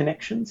of those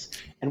connections,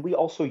 and we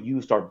also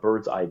used our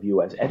bird's eye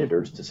view as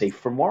editors to say,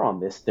 for more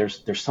on this,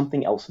 there's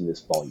something else in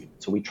this volume.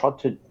 So we tried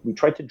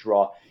to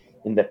draw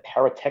in the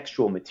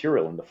paratextual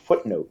material, in the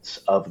footnotes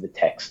of the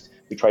text.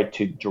 We tried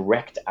to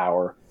direct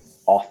our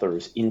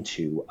authors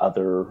into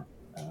other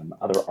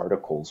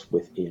articles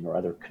within, or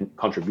other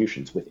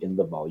contributions within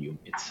the volume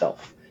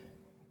itself.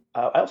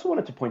 I also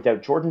wanted to point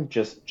out, Jordan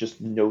just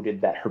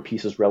noted that her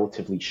piece is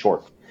relatively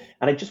short.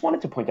 And I just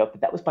wanted to point out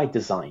that was by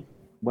design.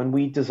 When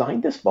we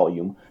designed this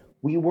volume,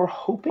 we were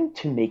hoping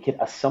to make it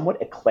a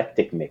somewhat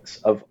eclectic mix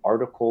of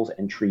articles,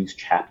 entries,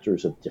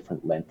 chapters of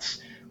different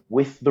lengths,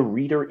 with the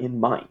reader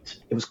in mind.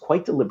 It was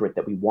quite deliberate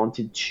that we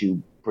wanted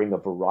to bring a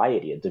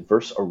variety, a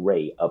diverse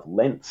array of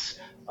lengths,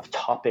 of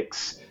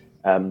topics.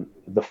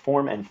 The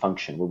form and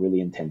function were really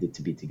intended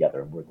to be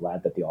together, and we're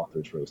glad that the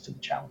authors rose to the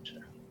challenge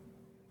there.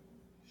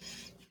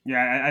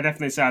 Yeah, I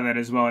definitely saw that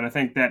as well. And I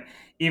think that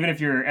even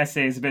if your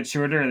essay is a bit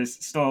shorter, there's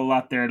still a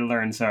lot there to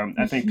learn. So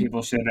I think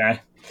people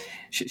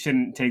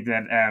shouldn't take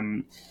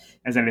that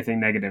as anything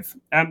negative.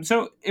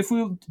 So if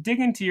we'll dig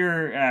into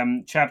your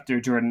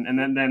chapter, Jordan, and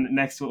then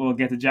next we'll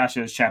get to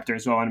Joshua's chapter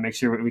as well. I want to make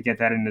sure we get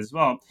that in as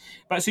well.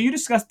 But so you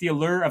discussed the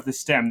allure of the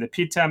stem, the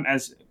pitam,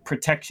 as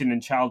protection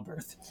in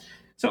childbirth.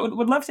 So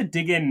would love to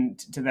dig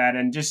into that.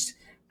 And just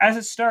as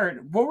a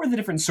start, what were the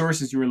different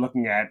sources you were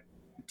looking at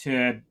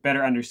to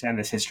better understand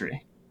this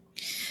history?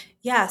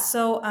 Yeah,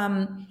 so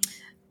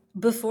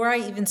before I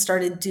even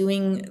started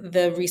doing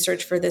the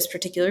research for this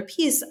particular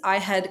piece, I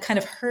had kind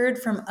of heard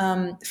from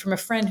a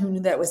friend who knew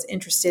that was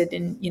interested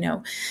in,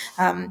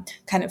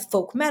 kind of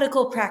folk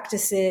medical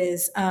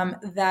practices,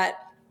 that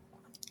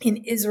in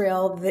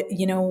Israel,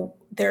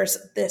 there's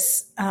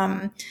this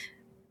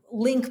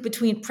link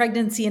between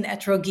pregnancy and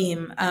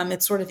etrogim.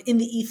 It's sort of in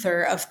the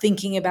ether of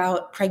thinking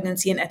about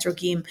pregnancy and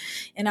etrogim.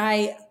 And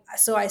I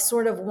so I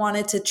sort of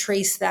wanted to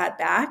trace that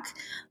back.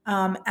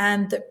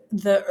 And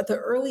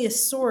the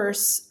earliest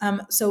source,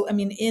 so I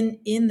mean,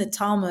 in the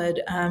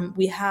Talmud,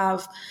 we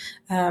have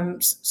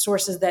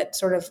sources that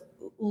sort of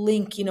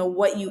link,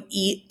 what you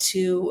eat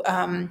to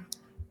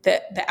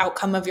the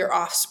outcome of your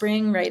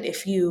offspring, right?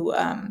 If you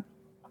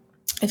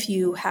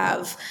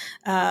have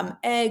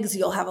eggs,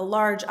 you'll have a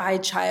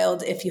large-eyed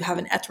child. If you have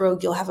an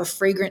etrog, you'll have a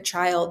fragrant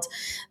child.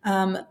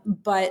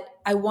 But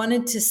I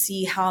wanted to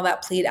see how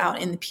that played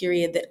out in the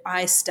period that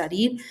I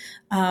studied.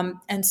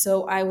 And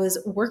so I was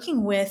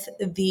working with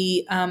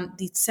the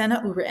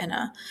Tzena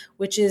Ure'ena,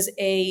 which is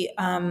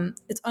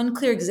it's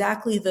unclear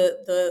exactly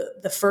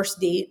the first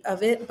date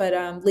of it, but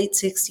late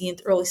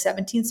 16th, early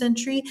 17th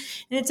century.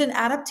 And it's an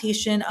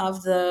adaptation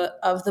of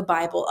the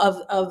Bible,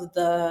 of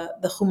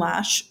the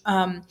Chumash.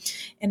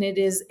 And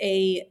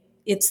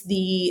it's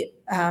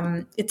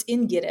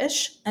in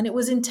Yiddish, and it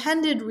was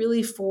intended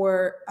really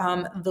for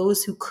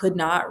those who could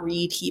not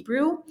read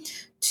Hebrew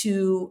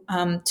to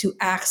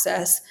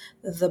access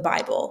the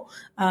Bible.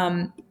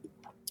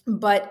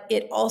 But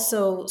it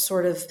also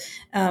sort of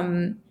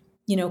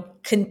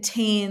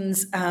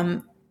contains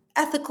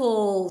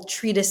ethical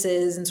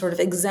treatises and sort of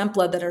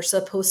exempla that are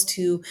supposed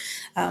to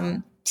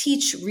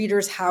teach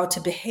readers how to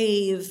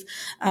behave.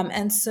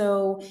 And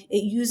so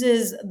it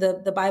uses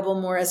the Bible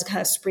more as a kind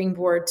of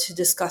springboard to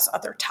discuss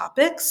other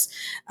topics.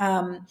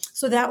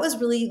 So that was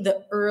really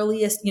the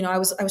earliest, I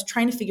was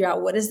trying to figure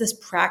out what is this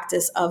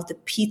practice of the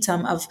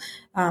pitum,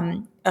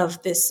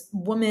 of this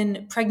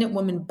pregnant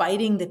woman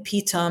biting the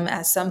pitum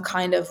as some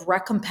kind of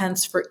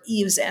recompense for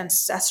Eve's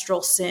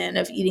ancestral sin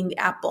of eating the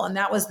apple. And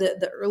that was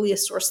the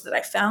earliest source that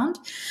I found.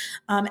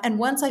 And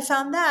once I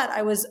found that,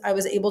 I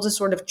was able to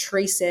sort of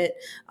trace it,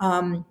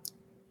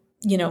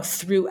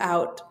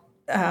 throughout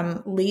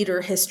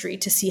later history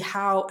to see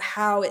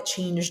how it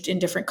changed in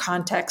different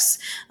contexts,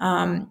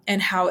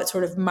 and how it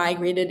sort of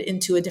migrated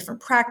into a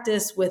different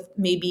practice with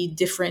maybe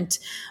different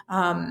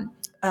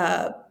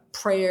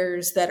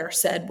prayers that are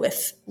said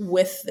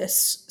with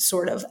this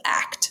sort of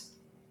act.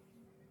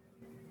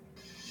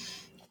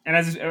 And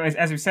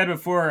as we said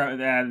before,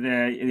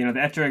 the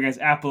etrog as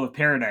apple of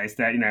paradise.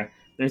 That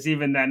there's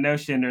even that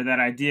notion or that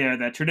idea,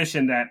 that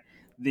tradition that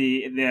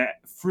the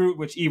fruit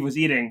which Eve was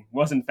eating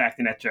was in fact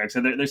an etrog.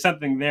 So there's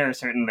something there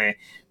certainly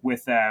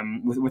with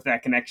that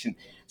connection.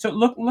 So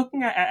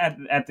looking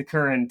at the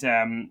current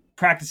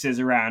practices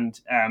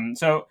around.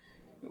 So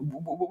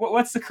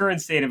what's the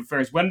current state of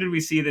affairs? When did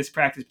we see this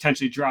practice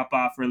potentially drop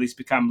off, or at least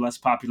become less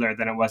popular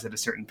than it was at a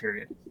certain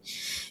period?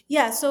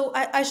 Yeah, so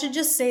I should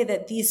just say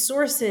that these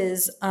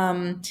sources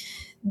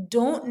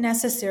don't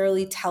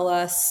necessarily tell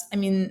us. I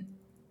mean,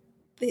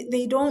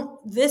 they don't.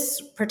 This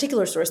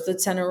particular source, the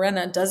Tzena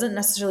Ure'ena, doesn't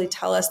necessarily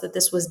tell us that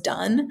this was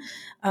done.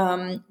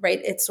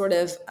 Right? It's sort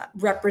of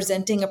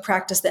representing a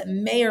practice that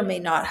may or may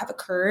not have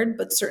occurred,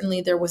 but certainly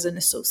there was an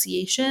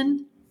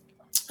association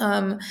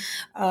of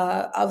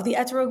the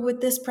etrog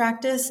with this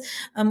practice.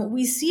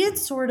 We see it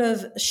sort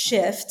of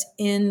shift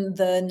in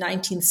the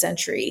 19th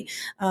century,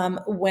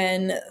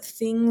 when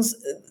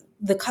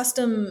the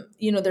custom,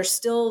 there's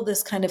still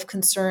this kind of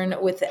concern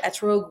with the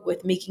etrog,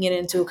 with making it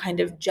into a kind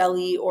of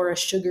jelly or a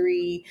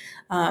sugary,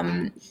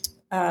 some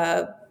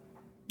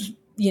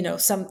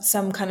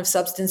kind of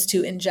substance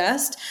to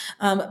ingest,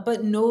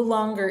 but no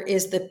longer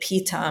is the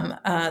pitam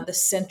the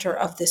center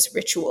of this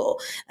ritual.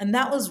 And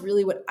that was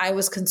really what I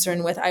was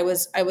concerned with. I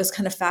was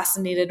kind of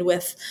fascinated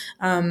with,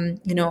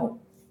 and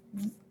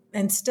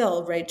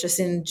still, right, just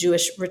in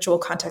Jewish ritual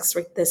context,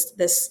 right,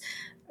 this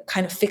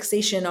kind of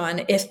fixation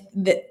on if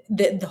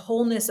the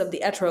wholeness of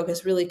the etrog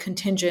is really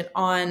contingent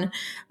on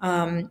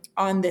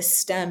this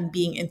stem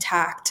being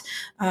intact,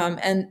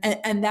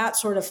 and that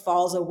sort of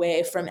falls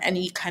away from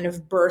any kind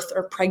of birth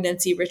or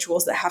pregnancy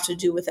rituals that have to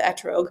do with the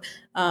etrog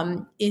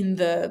in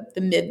the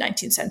mid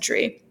 19th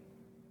century.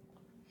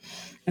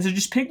 And so,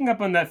 just picking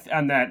up on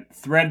that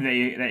thread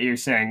that you're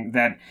saying,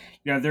 that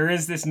there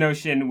is this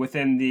notion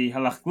within the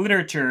halachic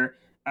literature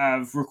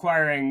of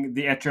requiring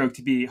the etrog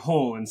to be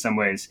whole in some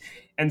ways.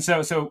 And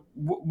so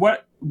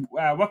what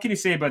can you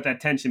say about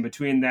that tension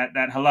between that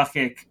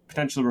halachic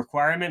potential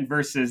requirement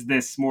versus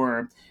this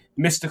more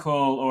mystical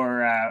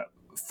or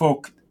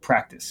folk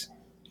practice?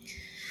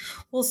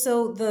 Well,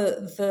 so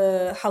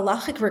the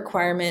halachic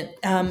requirement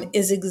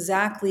is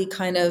exactly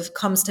kind of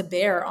comes to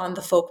bear on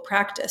the folk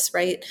practice,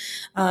 right?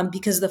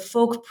 Because the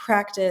folk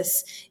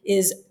practice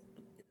is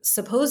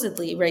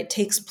supposedly, right,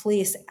 takes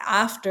place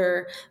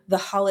after the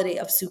holiday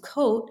of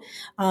Sukkot,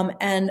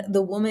 and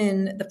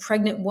the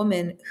pregnant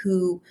woman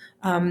who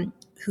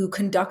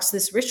conducts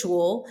this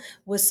ritual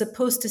was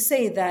supposed to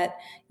say that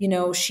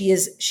she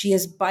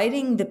is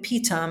biting the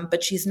pitam,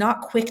 but she's not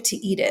quick to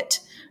eat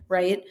it,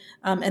 right,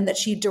 and that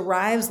she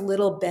derives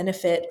little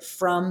benefit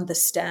from the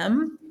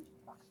stem.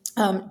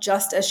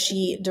 Just as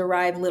she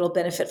derived little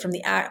benefit from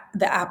the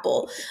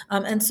apple,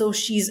 and so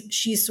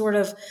she's sort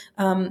of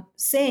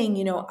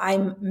saying,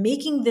 I'm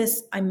making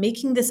this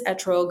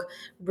etrog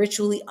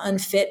ritually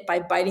unfit by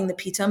biting the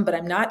pitam, but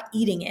I'm not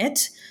eating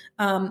it.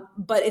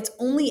 But it's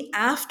only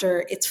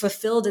after it's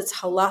fulfilled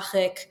its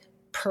halachic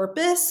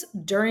purpose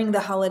during the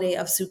holiday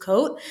of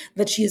Sukkot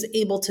that she is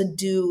able to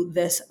do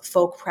this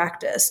folk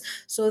practice.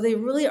 So they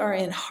really are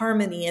in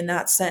harmony in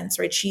that sense,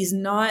 right? She's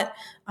not,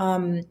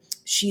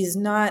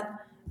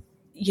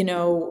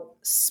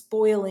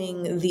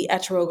 spoiling the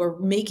etrog or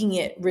making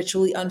it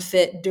ritually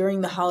unfit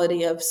during the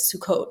holiday of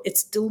Sukkot.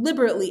 It's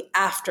deliberately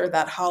after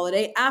that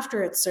holiday,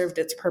 after it's served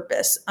its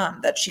purpose,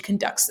 that she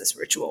conducts this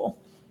ritual.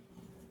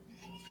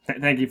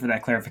 Thank you for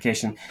that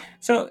clarification.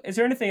 So is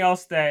there anything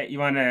else that you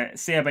want to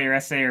say about your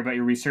essay or about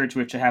your research,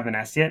 which I haven't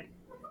asked yet?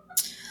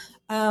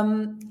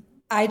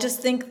 I just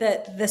think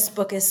that this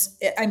book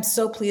I'm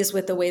so pleased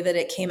with the way that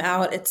it came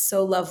out. It's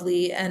so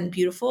lovely and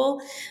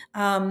beautiful.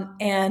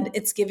 And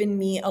it's given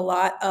me a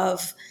lot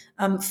of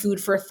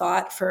food for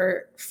thought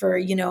for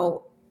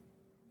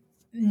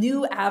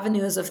new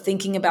avenues of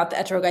thinking about the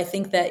etrog. I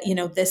think that,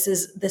 this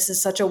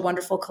is such a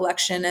wonderful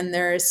collection, and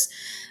there's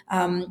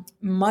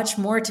much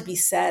more to be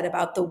said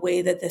about the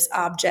way that this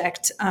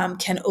object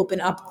can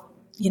open up,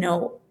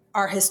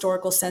 our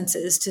historical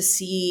senses to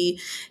see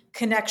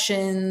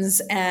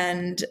connections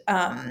and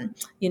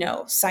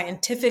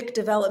scientific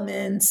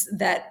developments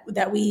that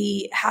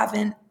we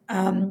haven't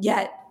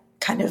yet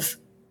kind of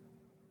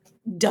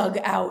dug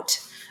out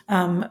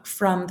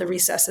from the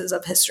recesses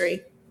of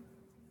history.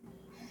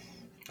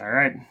 All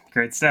right,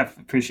 great stuff.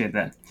 Appreciate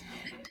that.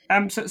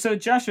 So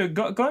Joshua,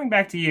 going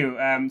back to you.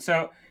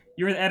 So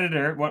you're the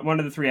editor, one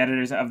of the three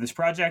editors of this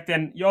project,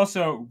 and you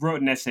also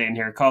wrote an essay in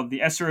here called "The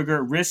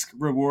Esrogger: Risk,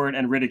 Reward,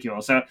 and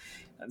Ridicule." So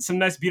some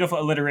nice, beautiful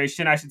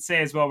alliteration. I should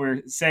say as well, we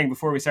were saying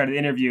before we started the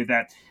interview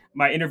that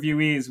my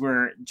interviewees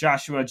were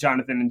Joshua,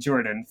 Jonathan, and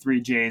Jordan, 3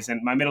 J's,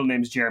 and my middle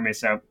name is Jeremy,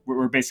 so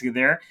we're basically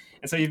there.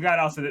 And so you've got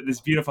also this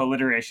beautiful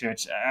alliteration,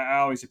 which I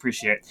always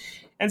appreciate.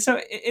 And so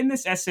in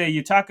this essay,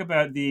 you talk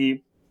about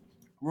the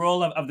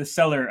role of the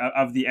seller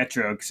of the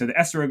etrog. So the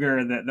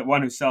esrogger, the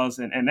one who sells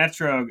an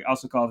etrog,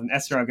 also called an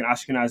esrog in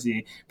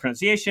Ashkenazi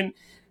pronunciation.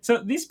 So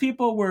these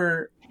people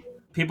were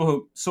people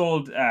who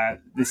sold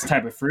this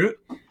type of fruit.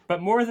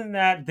 But more than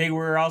that, they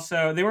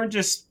weren't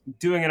just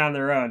doing it on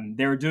their own.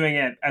 They were doing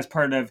it as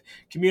part of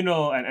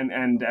communal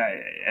and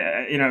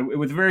it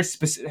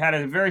was had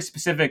a very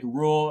specific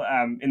role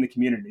in the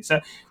community. So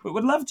we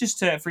would love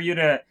just for you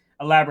to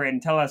elaborate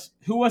and tell us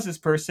who was this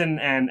person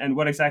and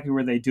what exactly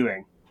were they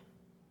doing.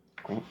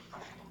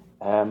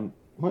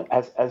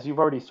 As you've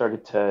already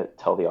started to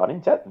tell the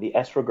audience, the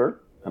esrogger,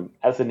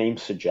 as the name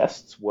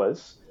suggests,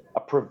 was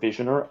a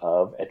provisioner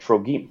of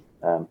etrogim.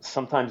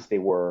 Sometimes they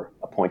were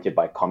appointed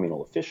by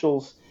communal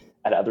officials.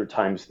 At other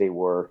times, they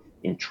were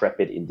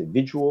intrepid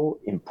individual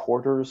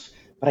importers.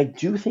 But I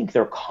do think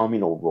their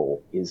communal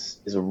role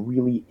is a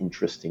really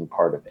interesting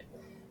part of it.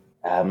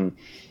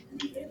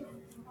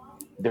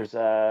 There's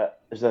a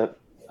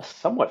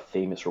somewhat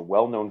famous or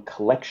well-known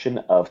collection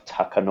of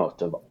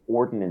takanot, of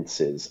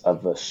ordinances,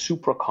 of a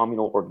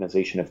supracommunal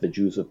organization of the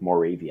Jews of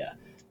Moravia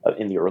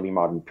in the early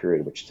modern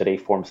period, which today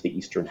forms the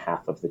eastern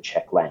half of the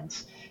Czech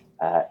lands.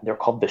 They're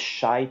called the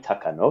Shai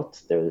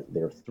Takanot.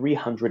 They're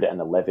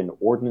 311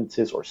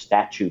 ordinances or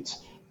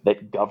statutes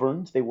that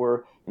governed. They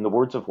were, in the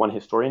words of one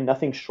historian,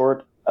 nothing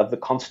short of the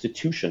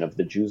constitution of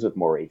the Jews of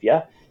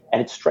Moravia. And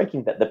it's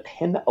striking that the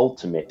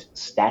penultimate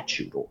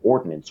statute or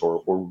ordinance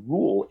or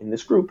rule in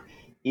this group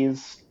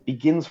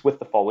begins with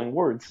the following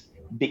words,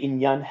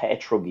 Be'inyan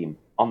ha'etrogim,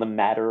 on the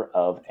matter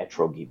of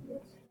etrogim.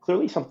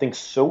 Clearly something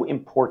so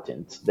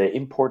important, the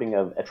importing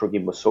of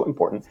etrogim was so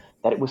important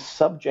that it was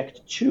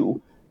subject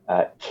to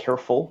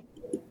careful,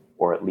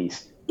 or at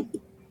least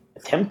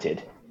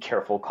attempted,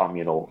 careful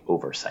communal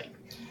oversight.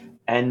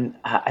 And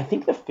I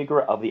think the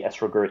figure of the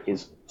esrogger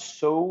is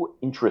so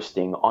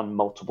interesting on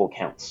multiple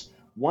counts.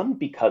 One,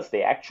 because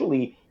they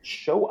actually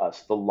show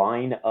us the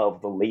line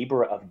of the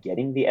labor of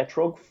getting the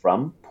etrog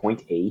from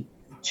point A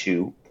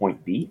to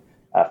point B,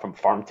 from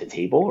farm to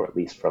table, or at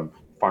least from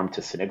farm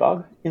to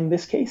synagogue in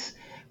this case.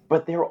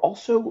 But they're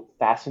also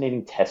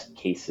fascinating test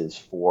cases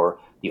for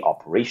the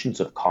operations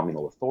of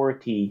communal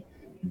authority,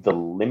 the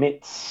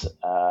limits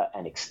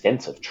and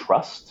extents of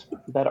trust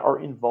that are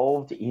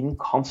involved in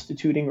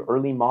constituting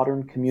early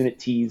modern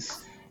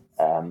communities.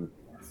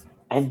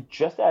 And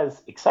just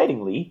as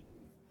excitingly,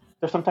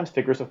 they're sometimes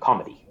figures of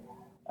comedy.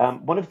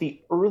 One of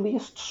the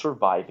earliest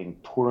surviving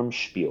Purim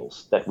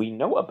spiels that we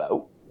know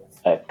about,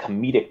 a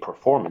comedic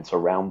performance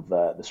around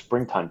the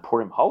springtime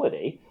Purim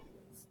holiday,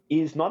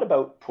 is not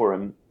about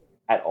Purim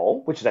at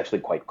all, which is actually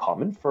quite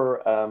common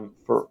for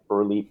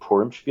early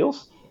Purim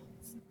spiels.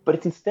 But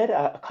it's instead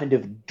a kind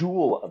of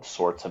duel of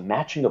sorts, a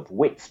matching of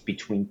wits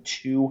between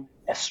two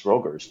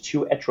esroggers,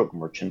 two etrog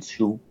merchants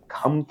who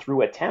come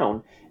through a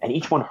town, and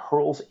each one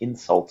hurls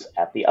insults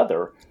at the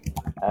other.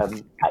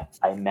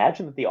 I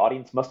imagine that the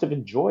audience must have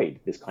enjoyed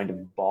this kind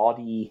of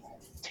bawdy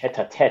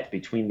tete-a-tete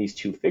between these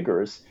two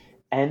figures,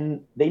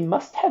 and they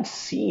must have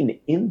seen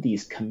in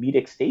these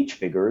comedic stage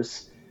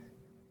figures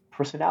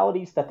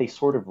personalities that they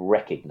sort of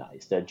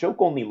recognized. A joke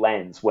only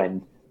lands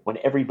when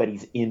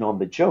everybody's in on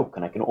the joke,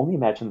 and I can only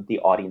imagine that the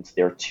audience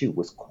there too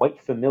was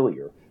quite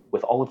familiar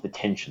with all of the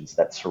tensions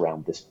that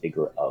surround this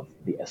figure of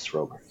the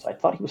Esrogar. So I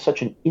thought he was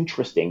such an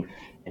interesting,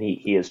 and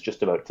he is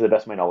just about, to the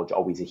best of my knowledge,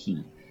 always a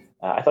he.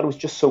 I thought it was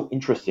just so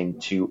interesting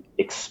to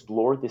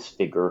explore this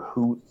figure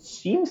who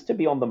seems to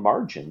be on the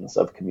margins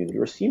of community,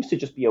 or seems to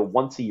just be a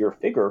once-a-year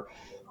figure,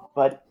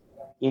 but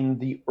in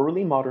the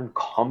early modern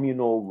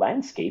communal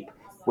landscape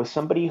was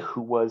somebody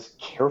who was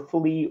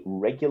carefully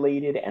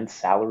regulated and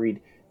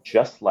salaried,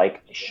 just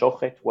like a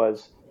Shochet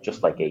was,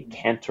 just like a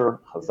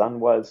Cantor, Chazan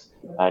was,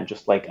 and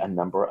just like a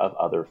number of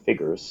other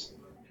figures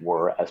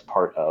were as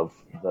part of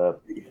the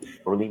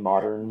early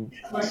modern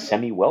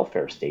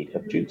semi-welfare state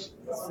of Jews.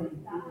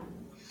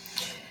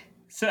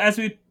 So as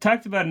we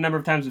talked about a number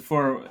of times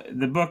before,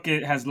 the book,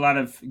 it has a lot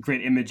of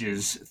great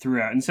images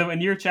throughout. And so in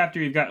your chapter,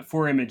 you've got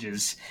 4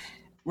 images.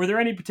 Were there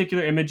any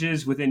particular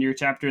images within your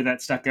chapter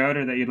that stuck out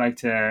or that you'd like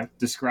to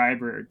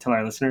describe or tell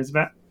our listeners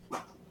about?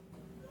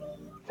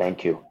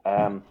 Thank you.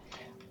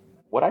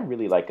 What I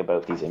really like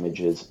about these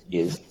images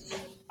is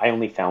I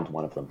only found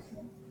one of them.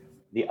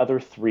 The other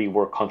 3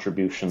 were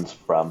contributions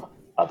from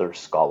other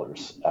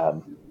scholars.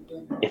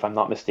 If I'm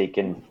not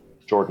mistaken,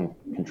 Jordan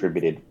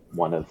contributed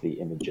one of the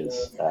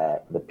images,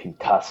 the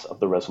Pinkas of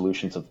the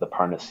resolutions of the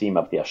Parnasim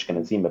of the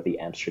Ashkenazim of the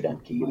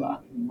Amsterdam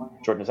Kehillah.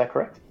 Jordan, is that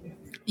correct?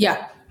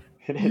 Yeah.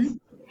 It is. Mm-hmm.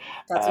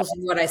 That's also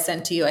what I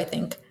sent to you, I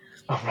think.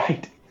 All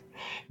right.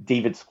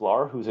 David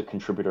Sklar, who's a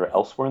contributor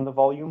elsewhere in the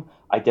volume,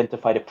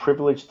 identified a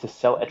privilege to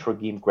sell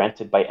etrogim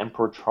granted by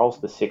Emperor Charles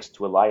VI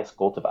to Elias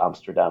Gold of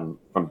Amsterdam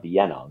from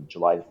Vienna on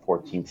July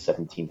 14,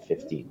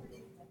 1715.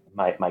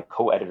 My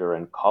co-editor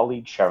and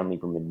colleague, Sharon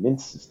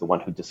Lieberman-Mintz, is the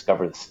one who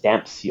discovered the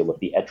stamp seal of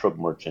the etrog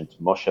merchant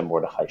Moshe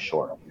Mordechai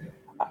Shor.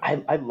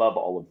 I love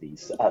all of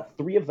these.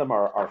 3 of them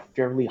are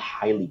fairly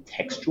highly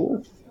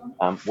textual,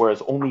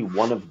 whereas only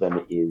one of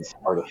them is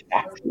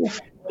artifactual.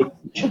 It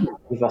should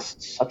give us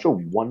such a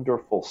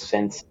wonderful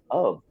sense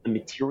of the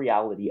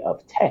materiality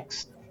of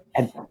text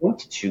and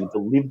point to the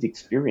lived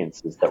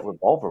experiences that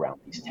revolve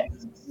around these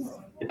texts.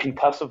 The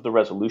Pinkas of the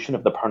resolution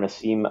of the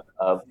Parnasim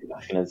of the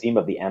Ashkenazim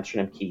of the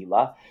Amsterdam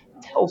Kehillah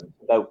tells us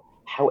about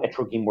how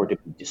etrogim were to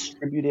be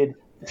distributed,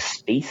 the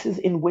spaces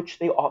in which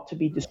they ought to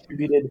be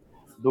distributed,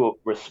 the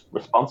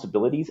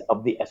responsibilities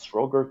of the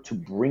Esrogar to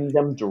bring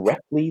them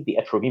directly, the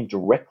etrogim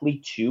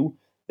directly to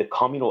the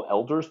communal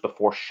elders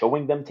before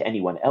showing them to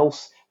anyone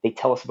else. They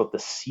tell us about the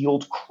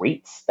sealed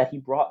crates that he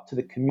brought to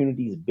the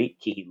community's Beit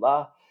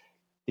Kehillah,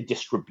 the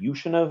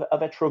distribution of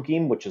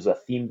etrogim, which is a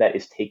theme that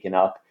is taken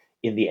up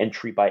in the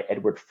entry by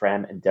Edward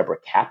Fram and Deborah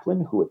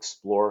Kaplan, who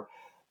explore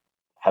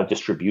how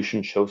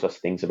distribution shows us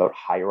things about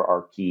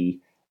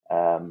hierarchy,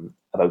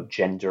 about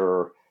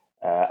gender,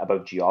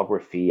 about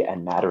geography,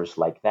 and matters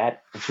like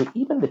that. And so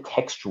even the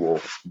textual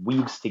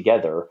weaves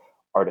together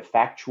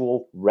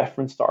artifactual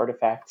reference to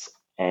artifacts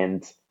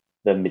and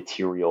the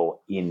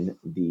material in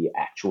the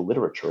actual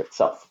literature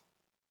itself.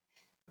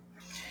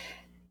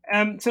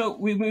 So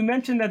we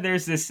mentioned that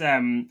there's this,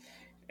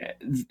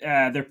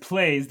 their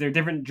plays, their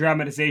different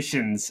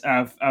dramatizations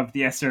of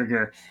the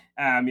Esrogar,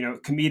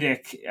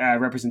 comedic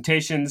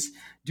representations.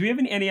 Do we have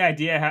any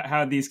idea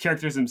how these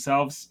characters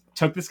themselves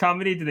took this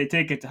comedy? Did they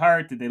take it to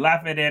heart? Did they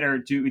laugh at it? Or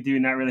do we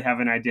not really have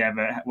an idea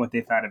about what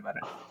they thought about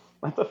it?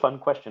 That's a fun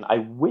question. I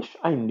wish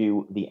I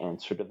knew the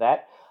answer to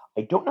that.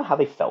 I don't know how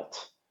they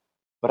felt.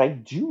 But I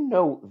do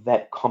know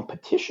that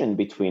competition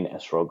between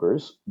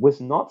Esrogars was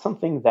not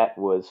something that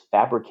was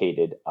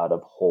fabricated out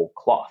of whole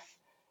cloth.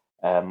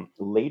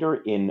 Later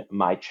in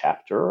my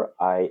chapter,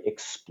 I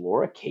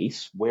explore a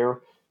case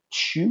where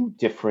 2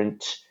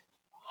 different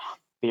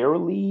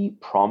fairly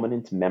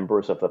prominent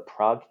members of the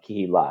Prague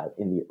Kehillah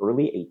in the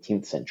early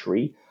 18th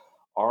century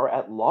are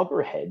at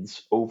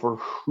loggerheads over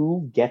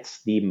who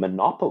gets the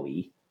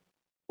monopoly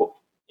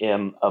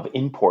of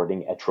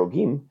importing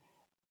etrogim,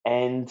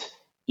 and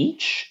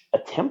each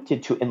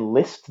attempted to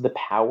enlist the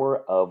power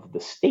of the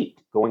state,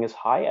 going as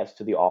high as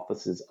to the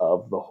offices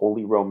of the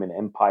Holy Roman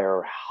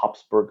Empire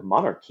Habsburg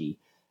monarchy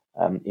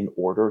in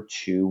order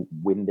to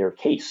win their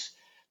case.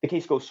 The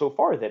case goes so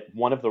far that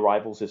one of the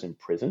rivals is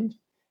imprisoned,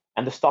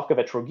 and the stock of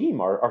etrogim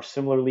are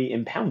similarly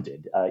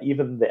impounded.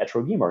 Even the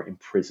etrogim are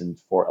imprisoned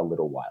for a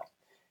little while.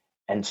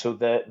 And so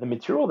the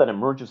material that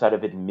emerges out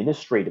of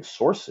administrative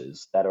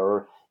sources that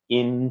are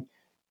in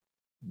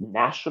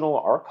national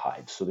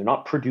archives, so they're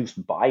not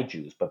produced by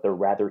Jews, but they're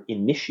rather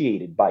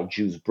initiated by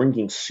Jews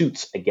bringing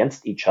suits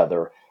against each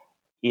other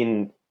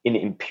in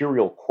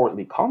imperial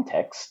courtly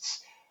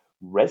contexts,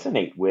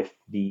 resonate with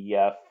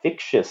the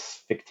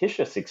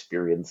fictitious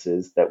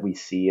experiences that we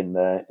see in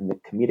the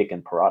comedic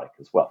and parodic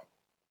as well.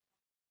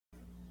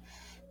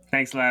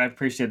 Thanks a lot. I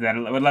appreciate that.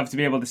 I would love to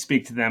be able to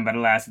speak to them, but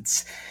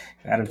alas,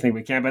 I don't think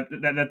we can. But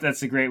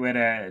that's a great way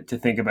to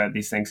think about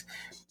these things.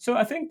 So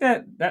I think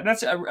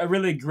that's a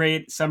really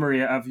great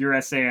summary of your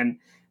essay and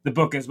the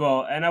book as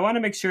well. And I want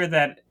to make sure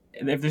that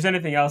if there's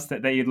anything else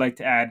that you'd like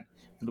to add,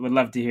 would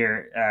love to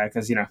hear,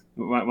 because we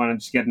want to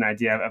just get an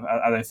idea of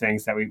other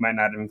things that we might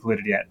not have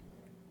included yet.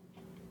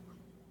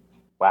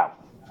 Wow.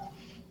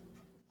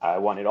 I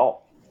want it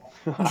all.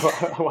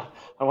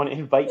 I want to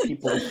invite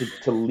people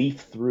to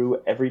leaf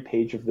through every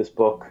page of this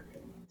book,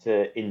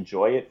 to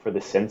enjoy it for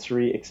the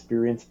sensory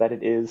experience that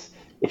it is.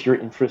 If you're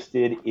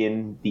interested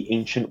in the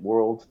ancient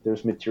world,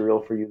 there's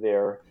material for you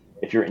there.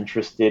 If you're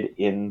interested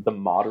in the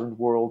modern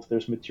world,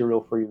 there's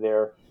material for you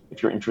there.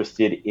 If you're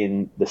interested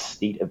in the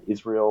state of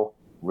Israel,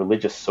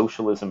 religious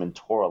socialism and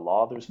Torah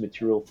law, there's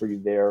material for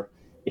you there.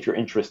 If you're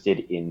interested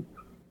in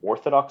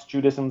Orthodox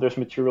Judaism, there's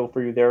material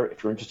for you there.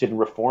 If you're interested in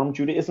Reform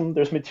Judaism,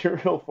 there's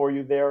material for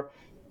you there.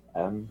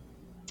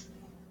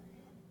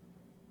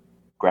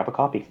 Grab a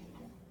copy.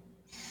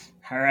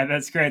 All right,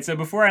 that's great. So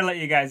before I let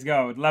you guys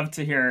go, I'd love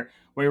to hear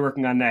what you're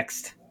working on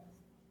next.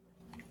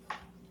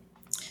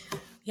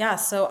 Yeah,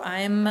 so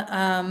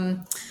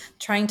I'm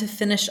trying to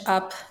finish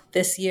up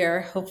this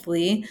year,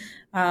 hopefully,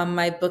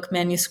 my book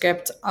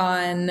manuscript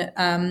on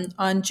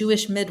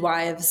Jewish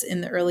midwives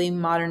in the early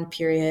modern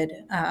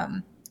period,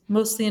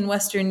 mostly in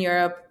Western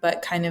Europe,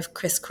 but kind of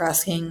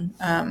crisscrossing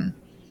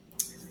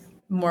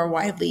more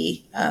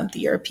widely the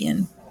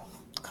European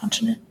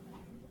continent.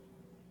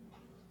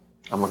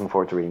 I'm looking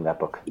forward to reading that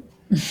book.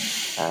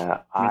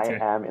 I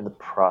am in the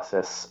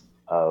process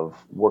of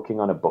working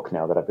on a book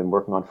now that I've been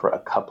working on for a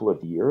couple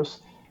of years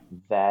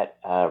that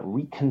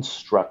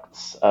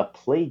reconstructs a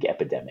plague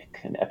epidemic,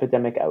 an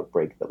epidemic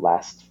outbreak that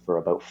lasts for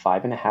about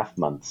 5.5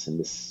 months in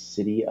the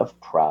city of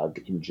Prague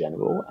in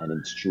general and in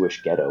its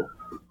Jewish ghetto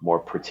more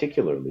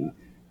particularly,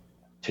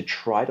 to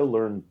try to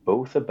learn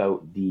both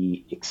about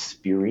the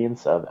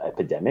experience of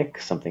epidemic,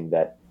 something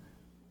that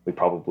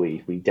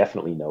we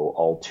definitely know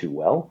all too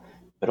well,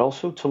 but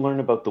also to learn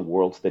about the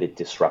worlds that it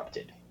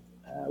disrupted,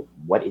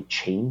 what it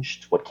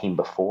changed, what came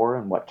before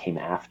and what came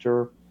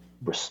after,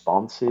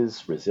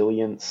 responses,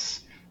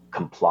 resilience,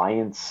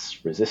 compliance,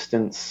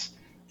 resistance,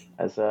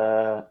 as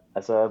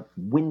a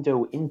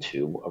window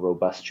into a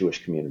robust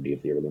Jewish community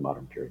of the early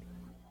modern period.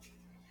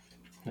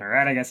 All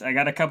right, I guess I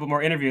got a couple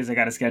more interviews I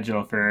got to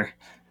schedule for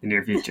the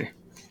near future.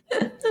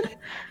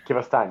 Give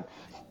us time.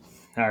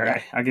 All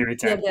right, I'll give you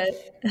time. Yeah,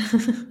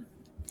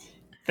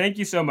 Thank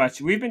you so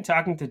much. We've been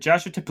talking to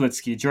Joshua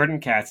Teplitsky, Jordan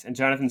Katz, and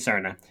Jonathan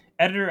Sarna,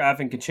 editor of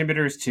and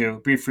contributors to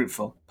Be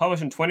Fruitful,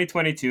 published in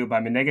 2022 by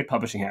Meneged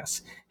Publishing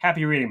House.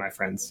 Happy reading, my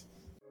friends.